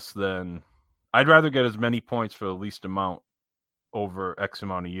lot less than. I'd rather get as many points for the least amount over X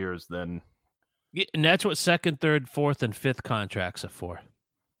amount of years than. Yeah, and that's what second, third, fourth, and fifth contracts are for.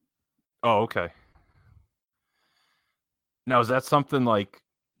 Oh, okay. Now is that something like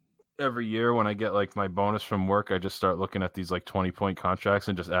every year when I get like my bonus from work, I just start looking at these like 20-point contracts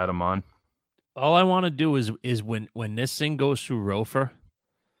and just add them on? All I want to do is when this thing goes through Rofer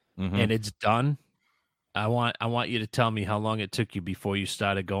Mhm. and it's done, I want you to tell me how long it took you before you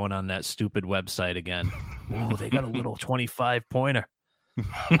started going on that stupid website again. Oh, they got a little 25-pointer.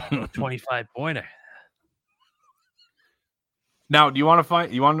 25-pointer. Now, do you want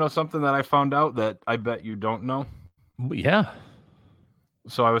to know something that I found out that I bet you don't know? Yeah.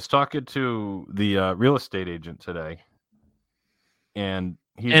 So I was talking to the real estate agent today, and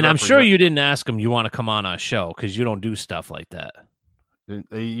I'm sure you didn't ask him you want to come on our show because you don't do stuff like that.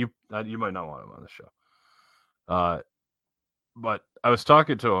 You might not want him on the show. But I was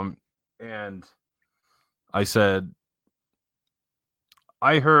talking to him, and I said,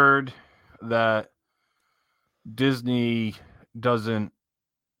 I heard that Disney doesn't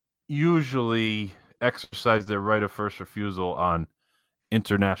usually exercise their right of first refusal on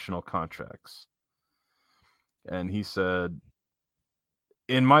international contracts. And he said,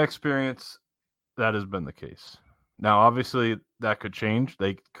 in my experience, that has been the case. Now, obviously, that could change.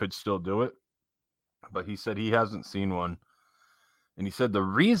 They could still do it. But he said he hasn't seen one. And he said the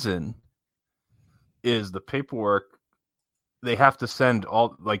reason is the paperwork. They have to send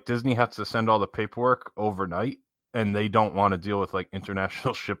Disney has to send all the paperwork overnight. And they don't want to deal with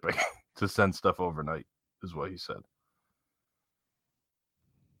international shipping to send stuff overnight, is what he said.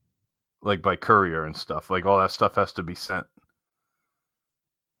 By courier and stuff. All that stuff has to be sent.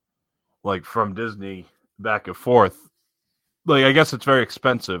 From Disney back and forth. I guess it's very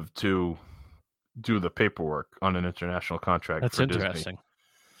expensive to do the paperwork on an international contract. That's for interesting. Disney.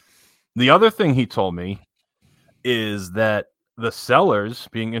 The other thing he told me is that the sellers,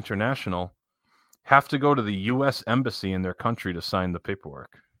 being international, have to go to the U.S. embassy in their country to sign the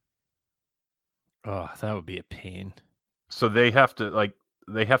paperwork. Oh, that would be a pain. So they have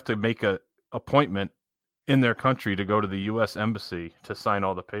to make a appointment in their country to go to the U.S. embassy to sign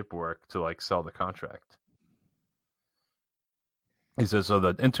all the paperwork to sell the contract. He says so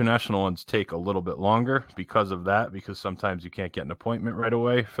the international ones take a little bit longer because of that, because sometimes you can't get an appointment right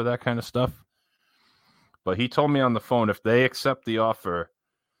away for that kind of stuff. But he told me on the phone, if they accept the offer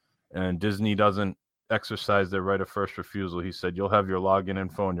and Disney doesn't exercise their right of first refusal, he said, you'll have your login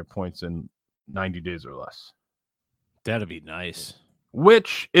info and your points in 90 days or less. That'd be nice.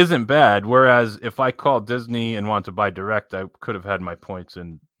 Which isn't bad. Whereas if I called Disney and wanted to buy direct, I could have had my points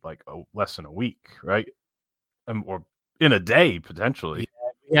in less than a week, right? Or in a day, potentially.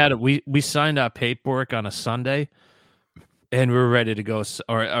 Yeah, we signed our paperwork on a Sunday, and we were ready to go,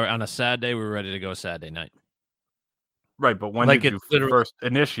 or on a Saturday, we were ready to go Saturday night. Right, but when did you first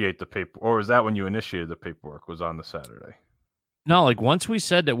initiate the paper, or was that when you initiated the paperwork? Was on the Saturday? No, once we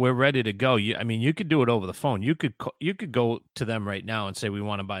said that we're ready to go, you could do it over the phone. You could go to them right now and say we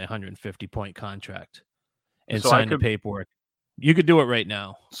want to buy a 150-point contract and sign the paperwork. You could do it right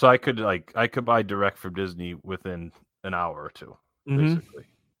now. So I could buy direct from Disney within an hour or two, basically,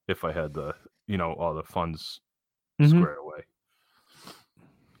 if I had the all the funds squared away.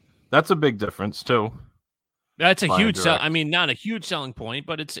 That's a big difference too. That's a huge sell. I mean, not a huge selling point,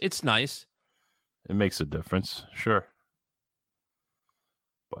 but it's nice. It makes a difference, sure.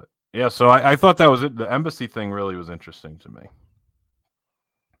 But yeah, so I thought that was it. The embassy thing really was interesting to me.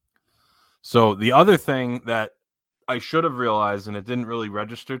 So the other thing that I should have realized, and it didn't really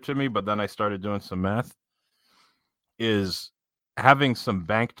register to me, but then I started doing some math, is having some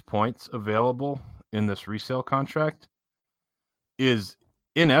banked points available in this resale contract is,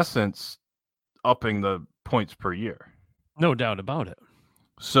 in essence, upping the points per year. No doubt about it.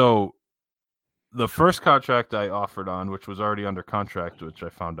 So the first contract I offered on, which was already under contract, which I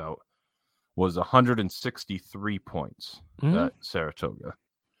found out, was 163 points at Saratoga.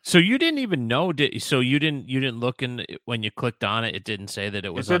 So you didn't even know? So you didn't look in when you clicked on it? It didn't say that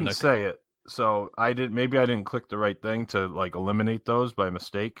it was. It didn't say it. So I did. Maybe I didn't click the right thing to like eliminate those by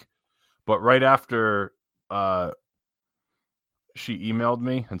mistake. But right after she emailed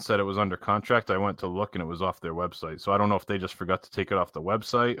me and said it was under contract, I went to look and it was off their website. So I don't know if they just forgot to take it off the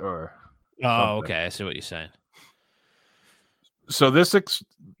website or. Oh, okay. I see what you're saying. So this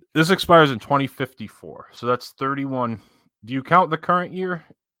expires in 2054. So that's 31. Do you count the current year?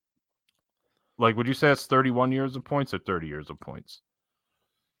 Like, would you say it's 31 years of points or 30 years of points?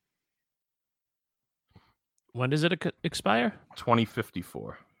 When does it expire?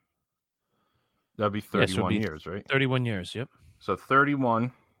 2054. That'd be 31 years, right? 31 years, yep. So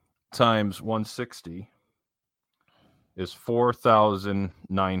 31 times 160 is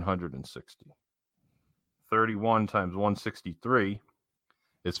 4,960. 31 times 163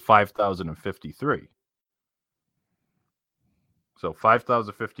 is 5,053. So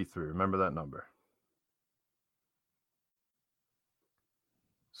 5,053. Remember that number.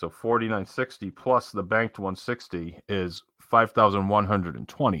 So 4,960 plus the banked 160 is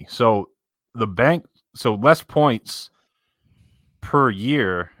 5,120. So less points per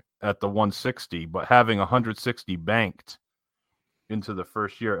year at the 160, but having 160 banked into the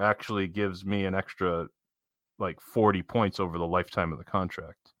first year actually gives me an extra like 40 points over the lifetime of the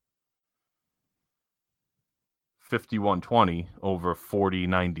contract. 5120 over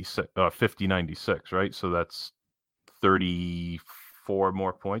 5096, right? So that's 34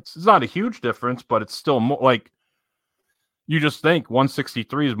 more points. It's not a huge difference, but it's still more like you just think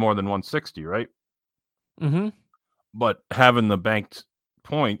 163 is more than 160, right? Mm-hmm. But having the banked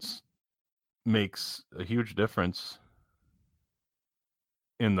points makes a huge difference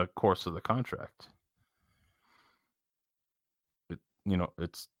in the course of the contract.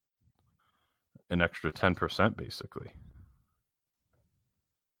 It's an extra 10% basically.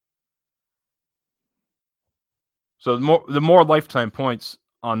 So the more lifetime points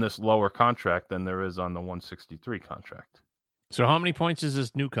on this lower contract than there is on the 163 contract. So how many points is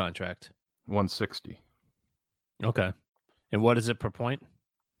this new contract? 160. Okay. And what is it per point?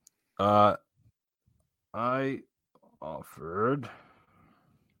 I offered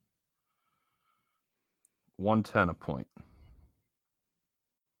 110 a point.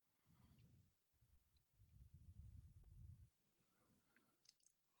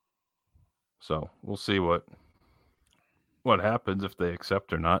 So we'll see what happens if they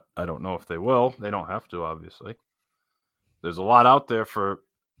accept or not. I don't know if they will. They don't have to, obviously. There's a lot out there for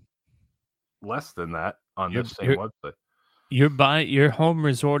less than that on this same website. Your home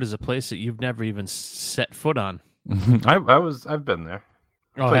resort is a place that you've never even set foot on. I've been there.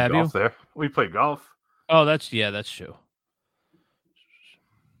 Oh, have you? There. We play golf. Oh, that's true.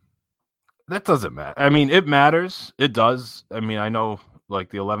 That doesn't matter. I mean, it matters. It does. I mean, I know like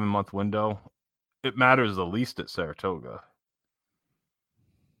the 11-month window, it matters the least at Saratoga.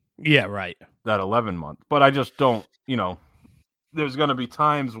 Yeah, right. That 11-month. But I just don't, there's going to be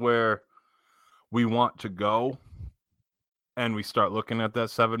times where we want to go and we start looking at that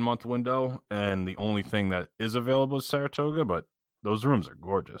 7-month window and the only thing that is available is Saratoga, but those rooms are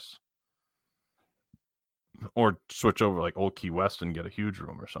gorgeous. Or switch over like Old Key West and get a huge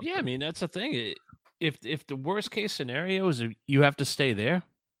room or something. Yeah, I mean, that's the thing. If the worst case scenario is you have to stay there,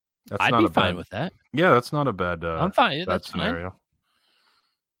 I'd be fine with that. Yeah, that's not a bad I'm fine. That's scenario. Fine.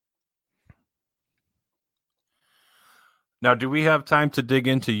 Now, do we have time to dig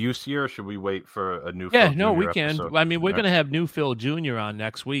into UC or should we wait for a new? Yeah, no, we can. Episode? I mean, we're going to have New Phil Jr. on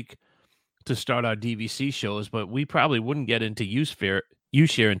next week to start our DVC shows, but we probably wouldn't get into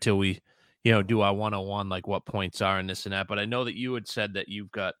UShare until we, do our 101, like what points are and this and that. But I know that you had said that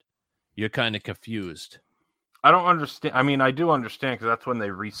you're kind of confused. I don't understand. I mean, I do understand because that's when they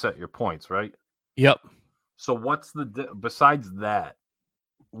reset your points, right? Yep. So what's besides that?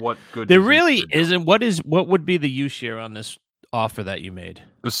 What good? There really isn't. What would be the UShare on this offer that you made?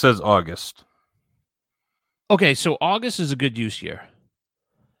 It says August. Okay, so August is a good UShare.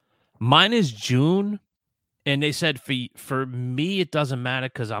 Mine is June, and they said for me it doesn't matter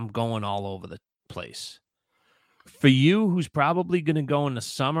because I'm going all over the place. For you, who's probably going to go in the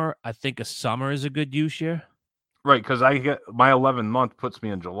summer, I think a summer is a good UShare. Right, because I get my 11th month puts me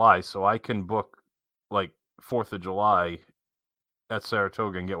in July, so I can book like 4th of July at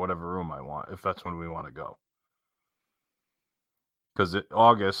Saratoga and get whatever room I want if that's when we want to go. Because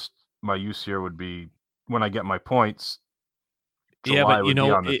August, my UShare would be when I get my points. July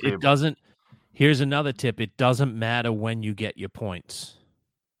but it doesn't. Here's another tip: it doesn't matter when you get your points.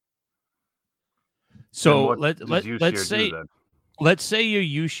 So let's say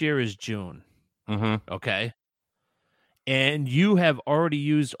your UShare is June. Mm-hmm. Okay. and you have already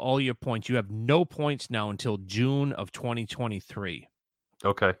used all your points. You have no points now until June of 2023.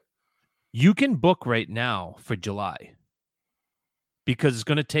 Okay. You can book right now for July because it's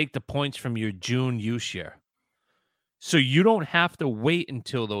going to take the points from your June use year. So you don't have to wait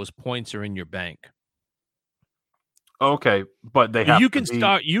until those points are in your bank. Okay, but they have You to can be,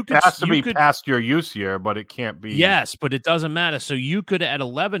 start. You it could. has to you be could, past your use year, but it can't be. Yes, but it doesn't matter. So you could at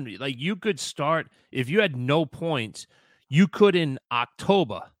 11, like you could start if you had no points. You could in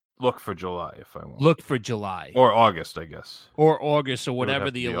October Look for July if I want. look for July Or August, I guess. or August or would whatever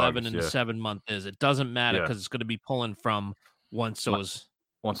have the to be 11 August, and the yeah. 7 month is. It doesn't matter Yeah. because it's going to be pulling from once those.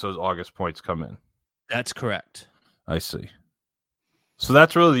 Once those August points come in. That's correct. I see. So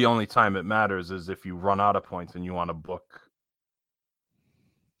that's really the only time it matters is if you run out of points and you want to book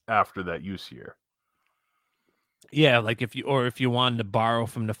after that use year. Yeah, like if you wanted to borrow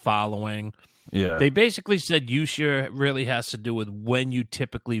from the following. Yeah. They basically said use year really has to do with when you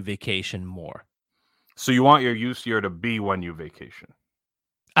typically vacation more. So you want your use year to be when you vacation.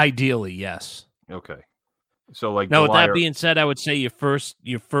 Ideally, yes. Okay. So like Now, with July that being said, I would say your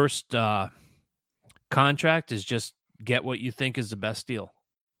first contract is just get what you think is the best deal.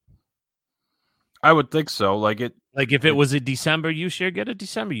 I would think so. Like if it was a December use year, get a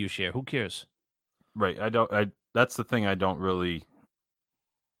December use year. Who cares? right. That's the thing I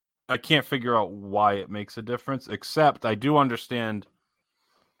can't figure out why it makes a difference, except I do understand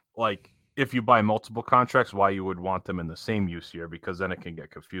like if you buy multiple contracts, why you would want them in the same use year, because then it can get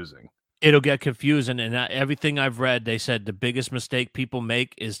confusing. It'll get confusing, and everything I've read, they said the biggest mistake people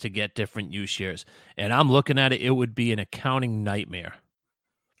make is to get different use years. And I'm looking at it; it would be an accounting nightmare.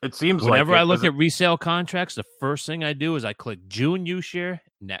 It seems Whenever like I look at resale contracts, the first thing I do is I click June use year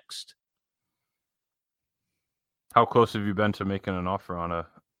next. How close have you been to making an offer on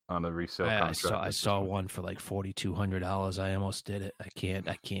a resale I contract? I saw one for like $4,200. I almost did it. I can't.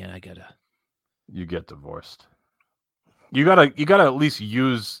 I gotta. You get divorced. You gotta at least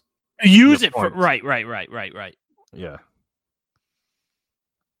use Use your it for points. right. Yeah.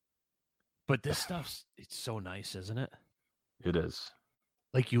 But this stuff's it's so nice, isn't it? It is.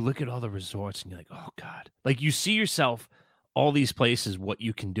 Like you look at all the resorts and you're like, oh God. Like you see yourself, all these places, what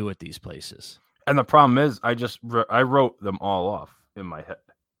you can do at these places. And the problem is, I wrote them all off in my head.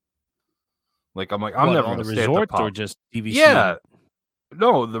 Like I'm What, never all gonna the stay at the resorts Poly. or just DVC? Yeah.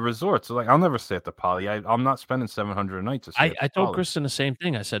 No, the resorts. Like I'll never stay at the Poly. I'm not spending $700 a night to stay. I told Kristen the same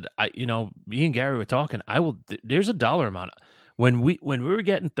thing. I said, me and Gary were talking. There's a dollar amount. When we were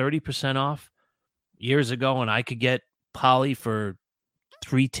getting 30% off years ago, and I could get Poly for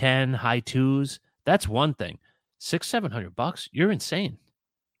 $310, high twos. That's one thing. $600-$700. You're insane.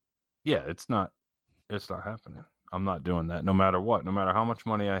 Yeah, it's not happening. I'm not doing that. No matter what, no matter how much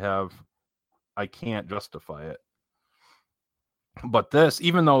money I have, I can't justify it. But this,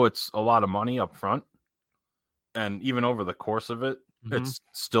 even though it's a lot of money up front, and even over the course of it, it's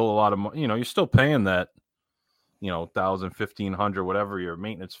still a lot of money. You know, you're still paying that, $1,000, $1,500, whatever your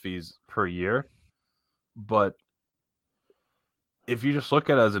maintenance fees per year. But if you just look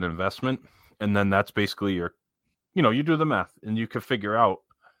at it as an investment, and then that's basically your, you do the math, and you can figure out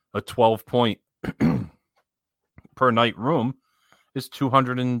a 12-point per night room is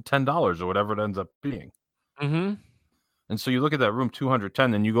 $210 or whatever it ends up being. Mm-hmm. And so you look at that room,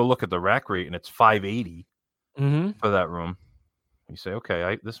 210, then you go look at the rack rate, and it's $580 for that room. You say,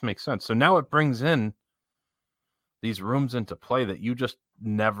 okay, this makes sense. So now it brings in these rooms into play that you just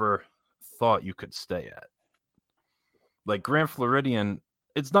never thought you could stay at. Like Grand Floridian,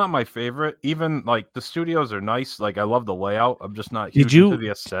 it's not my favorite. Even like the studios are nice. Like I love the layout. I'm just not huge into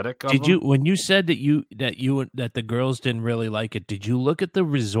the aesthetic of them. When you said that the girls didn't really like it, did you look at the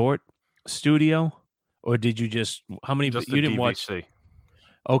resort studio? Or did you just how many Just you the didn't DVC. watch?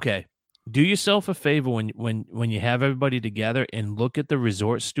 Okay. Do yourself a favor when you have everybody together and look at the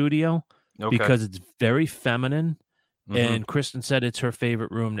resort studio because it's very feminine. And Kristen said it's her favorite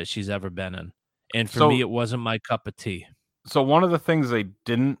room that she's ever been in. And for me, it wasn't my cup of tea. So one of the things they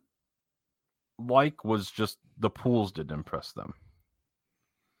didn't like was just the pools didn't impress them.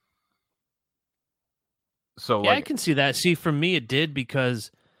 So Yeah, I can see that. See, for me, it did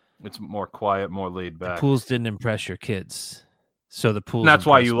because it's more quiet, more laid back. the pools didn't impress your kids. So the pools. And that's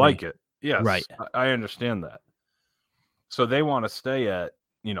why impressed you me. like it. Yes. Right. I understand that. So they want to stay at,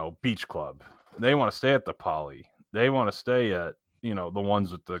 Beach Club. They want to stay at the Poly. They want to stay at, the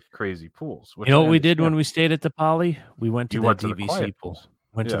ones with the crazy pools. You know what we did when we stayed at the Poly? We went to the DVC quiet pool. pools.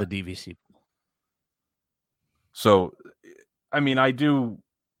 Went Yeah. to the DVC pool. So, I mean, I do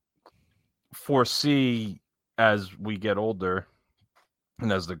foresee as we get older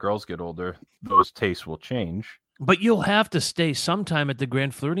and as the girls get older, those tastes will change. But you'll have to stay sometime at the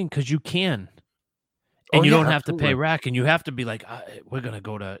Grand Floridian because you can. And Oh, you yeah, don't have to pay absolutely. rack, and you have to be like, we're going to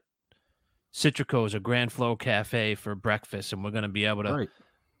go to Citrico's or Grand Flow Cafe for breakfast, and we're going to be able to Right.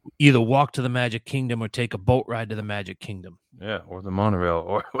 either walk to the Magic Kingdom or take a boat ride to the Magic Kingdom. Yeah, or the monorail,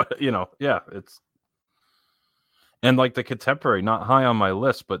 or it's and like the Contemporary, not high on my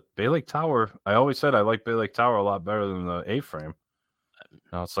list, but Bay Lake Tower. I always said I like Bay Lake Tower a lot better than the A-frame.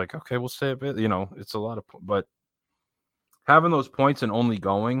 Now it's like, okay, we'll stay a bit. It's a lot of, but having those points and only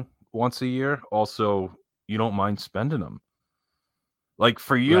going once a year, also you don't mind spending them. Like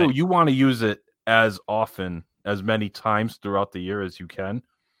for you, Right. you want to use it as often, as many times throughout the year as you can.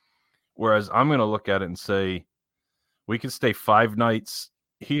 Whereas I'm going to look at it and say, we could stay 5 nights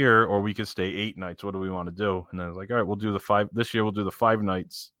here, or we could stay 8 nights. What do we want to do? And then it's like, all right, we'll do the 5 this year. We'll do the 5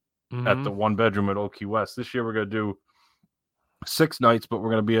 nights at the 1 bedroom at Old Key West. This year we're going to do 6 nights, but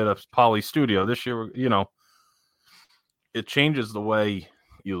we're going to be at a Poly Studio. This year, it changes the way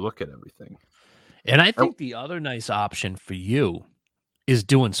you look at everything. And I think the other nice option for you is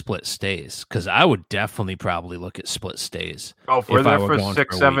doing split stays, because I would definitely probably look at split stays. Oh, if we're if I there were for going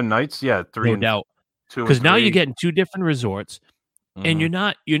 6, for a 7 nights, yeah, 3 No and doubt. 2 Because and now you're 3. getting 2 different resorts, and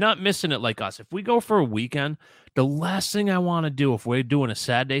Mhm. you're not missing it like us. If we go for a weekend, the last thing I want to do if we're doing a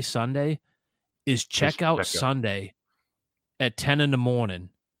Saturday, Sunday is check out Sunday at 10 in the morning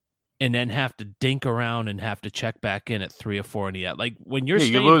and then have to dink around and have to check back in at 3 or 4 in the afternoon. Like when you're Yeah,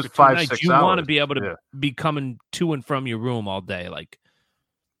 you staying lose for 2 5, nights, 6 you want to hours. be able to Yeah. be coming to and from your room all day. Like,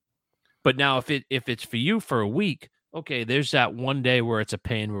 but now if it's for you for a week, okay, there's that one day where it's a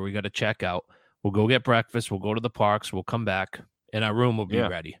pain where we got to check out. We'll go get breakfast. We'll go to the parks. We'll come back, and our room will be Yeah.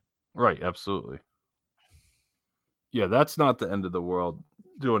 ready. Right, absolutely. Yeah, that's not the end of the world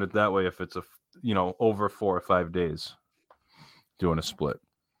doing it that way if it's over 4 or 5 days doing a split.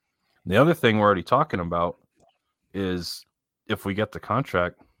 The other thing we're already talking about is if we get the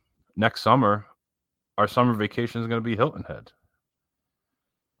contract next summer, our summer vacation is going to be Hilton Head.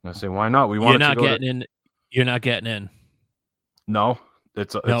 And I say, why not? We You're want not to go getting in. You're not getting in. No,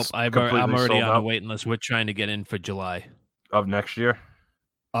 it's Nope. I'm completely already sold on the out waiting list. We're trying to get in for July of next year.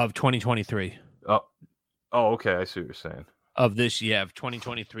 of 2023. Oh, okay. I see what you're saying. Of this year, of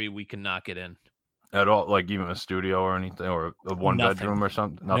 2023, we cannot get in. At all, like even a studio or anything, or a 1 Nothing. bedroom or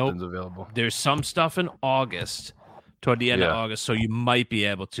something. Nope. Nothing's available. There's some stuff in August, toward the end of August, so you might be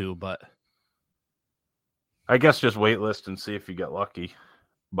able to, but I guess just wait list and see if you get lucky.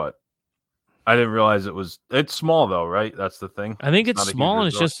 But I didn't realize it's small though, right? That's the thing. I think it's not a huge small, and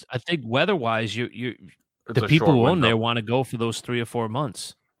it's resort. just I think weather-wise, It's the a people short who own window. there want to go for those 3 or 4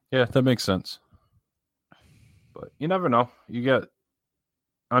 months. Yeah, that makes sense. But you never know.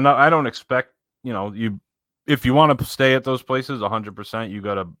 I don't expect, if you want to stay at those places 100%, you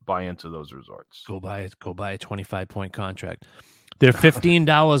got to buy into those resorts. Go buy a 25-point contract. They're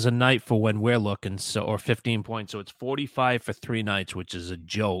 $15 a night for when we're looking, or 15 points. So it's 45 for 3 nights, which is a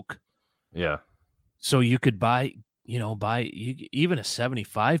joke. Yeah. So you could buy even a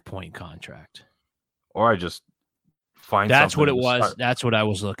 75-point contract. Or I just find That's what it something to was. start. That's what I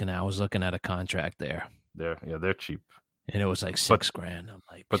was looking at. I was looking at a contract there, They're cheap. and it was like $6,000. I'm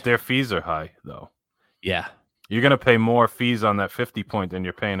like, But their fees are high though. yeah. You're going to pay more fees on that 50 point than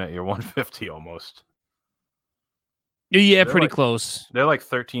you're paying at your 150 almost. Yeah, They're pretty like- close. They're like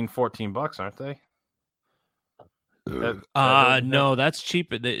 $13-$14, aren't they? That- No, that's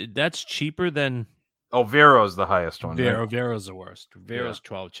cheaper. That's cheaper than Oh, Vero's the highest one. Vero. Right? Vero's the worst. Vero's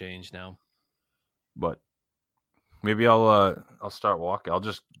 12 change now. But maybe I'll start walking. I'll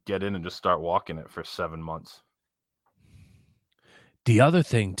just get in and just start walking it for 7 months. The other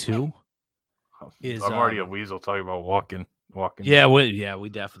thing too is I'm already a weasel talking about walking. Yeah, we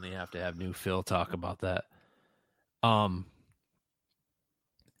definitely have to have new Phil talk about that.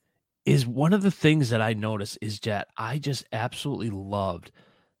 Is one of the things that I noticed is that I just absolutely loved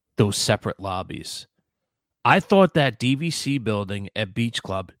those separate lobbies. I thought that DVC building at Beach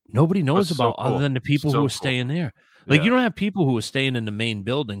Club, nobody knows That's so about other cool. than the people So who cool. are staying there. Like, Yeah. you don't have people who are staying in the main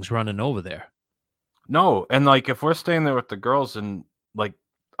buildings running over there. No, and like if we're staying there with the girls and like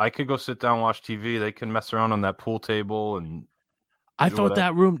I could go sit down, watch TV. They can mess around on that pool table and I do thought whatever.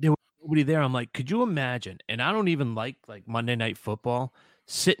 that room, there was nobody there. I'm like, could you imagine? And I don't even like Monday Night Football,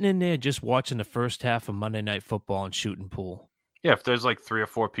 sitting in there just watching the first half of Monday Night Football and shooting pool. Yeah, if there's like 3 or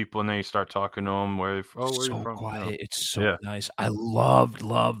 4 people in there, you start talking to them. Where you So from? quiet. You know. It's so Yeah. nice. I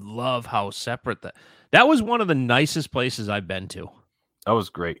love how separate that was one of the nicest places I've been to. That was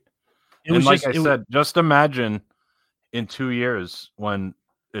great. It And was like just, I it was- said, just imagine in 2 years when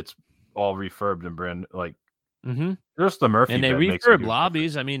it's all refurbed and brand like Mm-hmm. Just the Murphy And they bed makes a refurb huge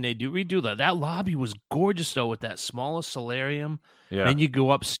lobbies. I mean, they do redo that. That lobby was gorgeous though, with that smaller solarium. Yeah, Then you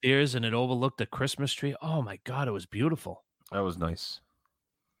go upstairs and it overlooked the Christmas tree. Oh my God, it was beautiful. that was nice.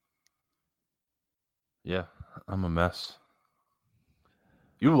 Yeah, I'm a mess.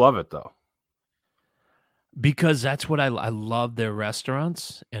 You love it though. Because that's what I love their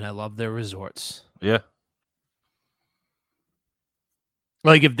restaurants and I love their resorts. Yeah.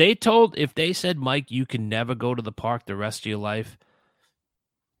 Like if they said, Mike, you can never go to the park the rest of your life,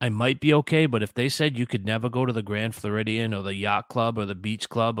 I might be okay. But if they said you could never go to the Grand Floridian or the Yacht Club or the Beach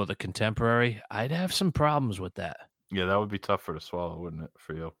Club or the Contemporary, I'd have some problems with that. Yeah, that would be tougher to swallow, wouldn't it,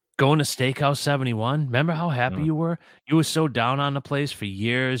 for you? Going to Steakhouse 71, remember how happy Mm. you were? You were so down on the place for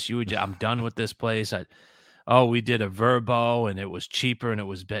years. You were I'm done with this place. We did a Verbo and it was cheaper and it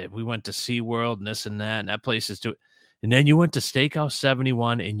was we went to SeaWorld and this and that, and that place is too. And then you went to Steakhouse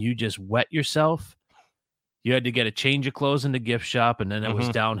 71 and you just wet yourself. You had to get a change of clothes in the gift shop, and then it was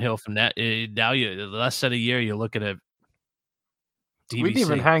downhill from that. Now less than a year, you're looking at DVC. We didn't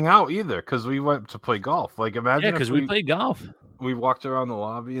even hang out either because we went to play golf. Like, imagine Yeah, because we played golf. We walked around the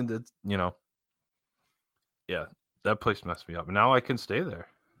lobby and did, yeah, that place messed me up. Now I can stay there.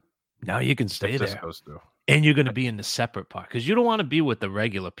 Now you can stay there. Cisco's do. And you're going to be in the separate part because you don't want to be with the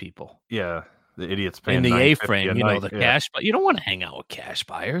regular people. Yeah, the idiots paying in the $9.50 A-frame, a the night, cash. But you don't want to hang out with cash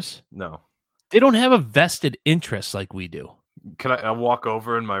buyers. No. They don't have a vested interest like we do. Can I walk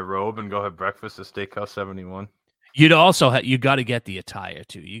over in my robe and go have breakfast at Steakhouse 71? You'd also you got to get the attire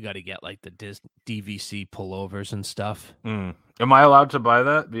too. You got to get like the DVC pullovers and stuff. Am I allowed to buy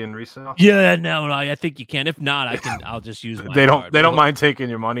that being resale? Yeah, no, I think you can. If not, I'll just use my They don't. card. They don't mind taking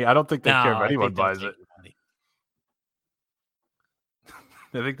your money. I don't think they No, care if I anyone think they'll buys take it. your money.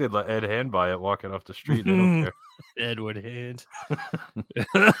 I think they'd let Ed Hand buy it walking off the street. They don't care. Edward Hand.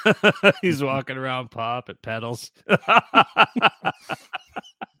 He's walking around pop at pedals.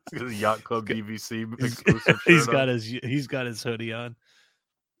 The Yacht Club DVC exclusive. He's shirt got on. he's got his hoodie on.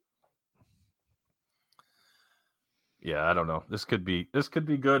 Yeah, I don't know. This could be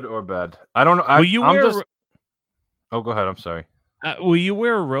good or bad. I don't know. Will you I'm wear just... Oh, go ahead. I'm sorry. will you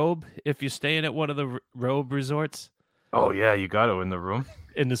wear a robe if you're staying at one of the robe resorts? Oh yeah, you got to in the room.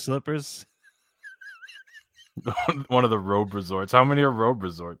 In the slippers? One of the robe resorts. How many are robe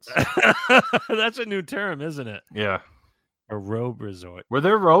resorts? That's a new term, isn't it? Yeah. A robe resort. Were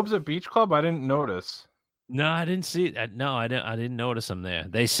there robes at Beach Club? I didn't notice. No, I didn't see it. No, I didn't notice them there.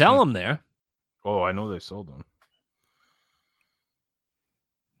 They sell them there. Oh, I know they sold them.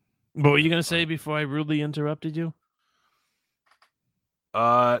 What were you going to say before I rudely interrupted you?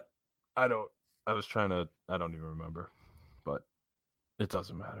 I don't even remember, but it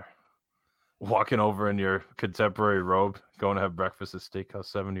doesn't matter. Walking over in your contemporary robe, going to have breakfast at Steakhouse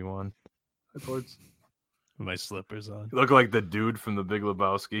 71. My slippers on. You look like the dude from The Big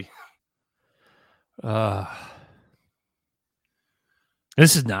Lebowski.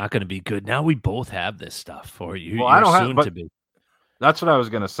 This is not going to be good. Now we both have this stuff, or you. Well, you're I don't have, soon but to be. that's what I was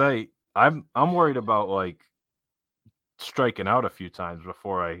gonna say. I'm worried about like striking out a few times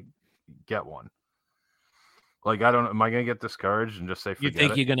before I get one. Like, I don't know. Am I going to get discouraged and just say, forget You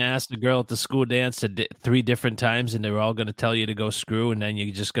think it? you're going to ask the girl at the school dance to 3 different times and they're all going to tell you to go screw and then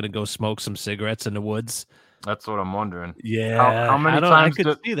you're just going to go smoke some cigarettes in the woods? That's what I'm wondering. Yeah. How many times I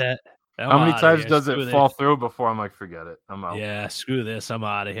could see that. How many times does it fall through before I'm like, forget it? I'm out. Yeah, screw this. I'm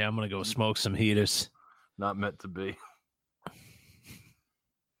out of here. I'm going to go smoke some heaters. Not meant to be.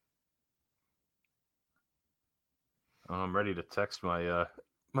 I'm ready to text my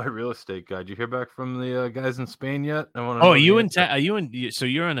my real estate guy. Did you hear back from the guys in Spain yet? Are you in? So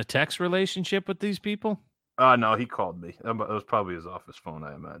you're in a text relationship with these people? No, he called me. It was probably his office phone,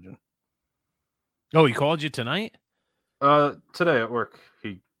 I imagine. Oh, he called you tonight? Today at work.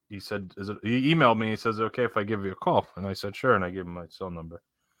 He said, he emailed me. He says, okay if I give you a call? And I said, sure. And I gave him my cell number.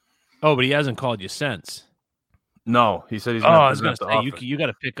 Oh, but he hasn't called you since. No, he said he's. I was going to say you got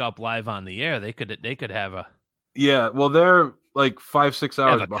to pick up live on the air. They could have a. Yeah, well, they're like 5-6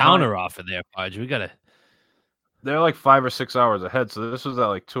 hours have a behind. counter offer there, Podge. We got to. They're like 5 or 6 hours ahead. So this was at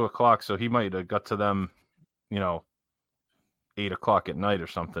like 2:00. So he might have got to them, 8:00 at night or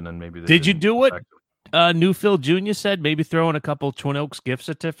something. And maybe. Did you do what New Phil Jr. said? Maybe throw in a couple Twin Oaks gift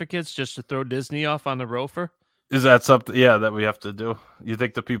certificates just to throw Disney off on the Rofer? Is that something? Yeah, that we have to do. You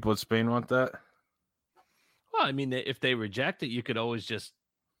think the people in Spain want that? Well, I mean, if they reject it, you could always just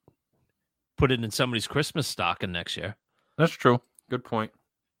put it in somebody's Christmas stocking next year. That's true. Good point.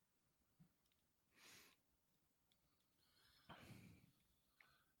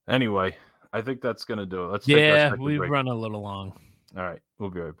 Anyway, I think that's going to do it. Let's take our second we've break. run a little long. All right. We'll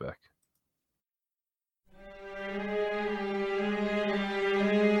be right back.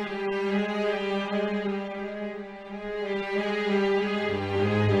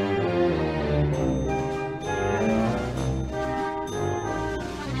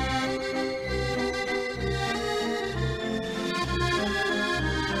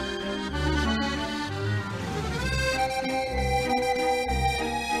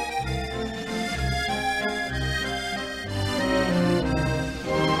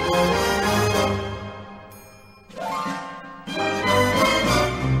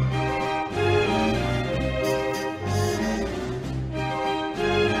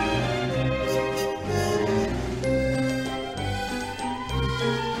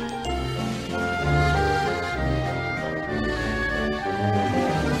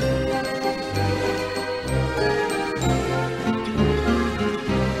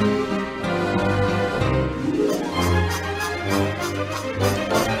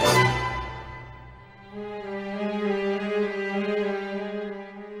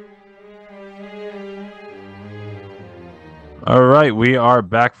 All right, we are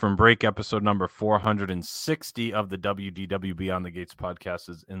back from break. Episode number 460 of the WDW Beyond the Gates podcast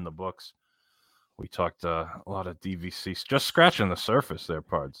is in the books. We talked a lot of DVC, just scratching the surface there,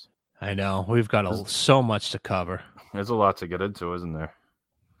 Pards. I know. We've got so much to cover. There's a lot to get into, isn't there?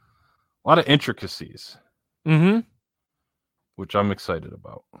 A lot of intricacies. Mm-hmm. Which I'm excited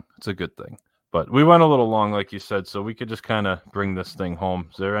about. It's a good thing. But we went a little long, like you said, so we could just kind of bring this thing home.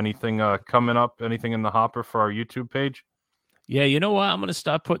 Is there anything coming up, anything in the hopper for our YouTube page? Yeah, you know what? I'm going to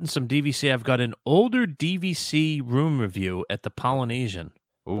start putting some DVC. I've got an older DVC room review at the Polynesian.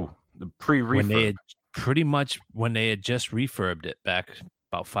 Ooh, the pre-refurb. When they had just refurbed it back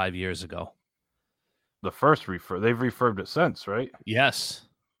about 5 years ago. The first refurb. They've refurbed it since, right? Yes.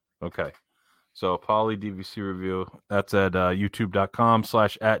 Okay. So Poly DVC review. That's at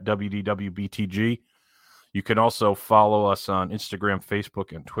youtube.com/@WDWBTG. You can also follow us on Instagram,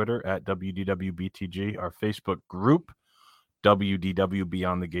 Facebook, and Twitter at WDWBTG. Our Facebook group, WDW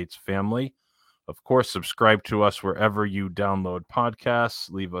Beyond the Gates Family. Of course, subscribe to us wherever you download podcasts.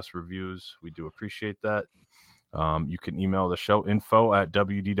 Leave us reviews. We do appreciate that. You can email the show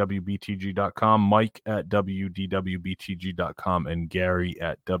info@WDWBTG.com, Mike at WDWBTG.com, and Gary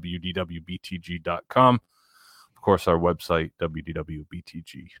at WDWBTG.com. Of course, our website,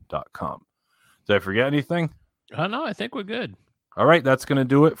 WDWBTG.com. Did I forget anything? No, I think we're good. All right, that's going to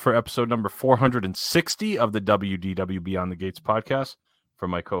do it for episode number 460 of the WDW Beyond the Gates podcast. For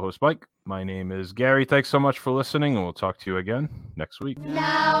my co-host, Mike, my name is Gary. Thanks so much for listening, and we'll talk to you again next week.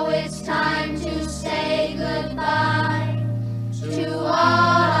 Now it's time to say goodbye to all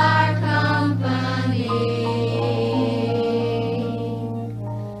our company.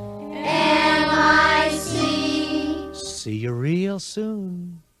 M-I-C. See you real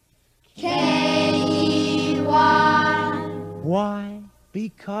soon. K-E-Y. Why?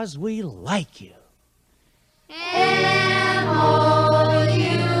 Because we like you. M-O-U.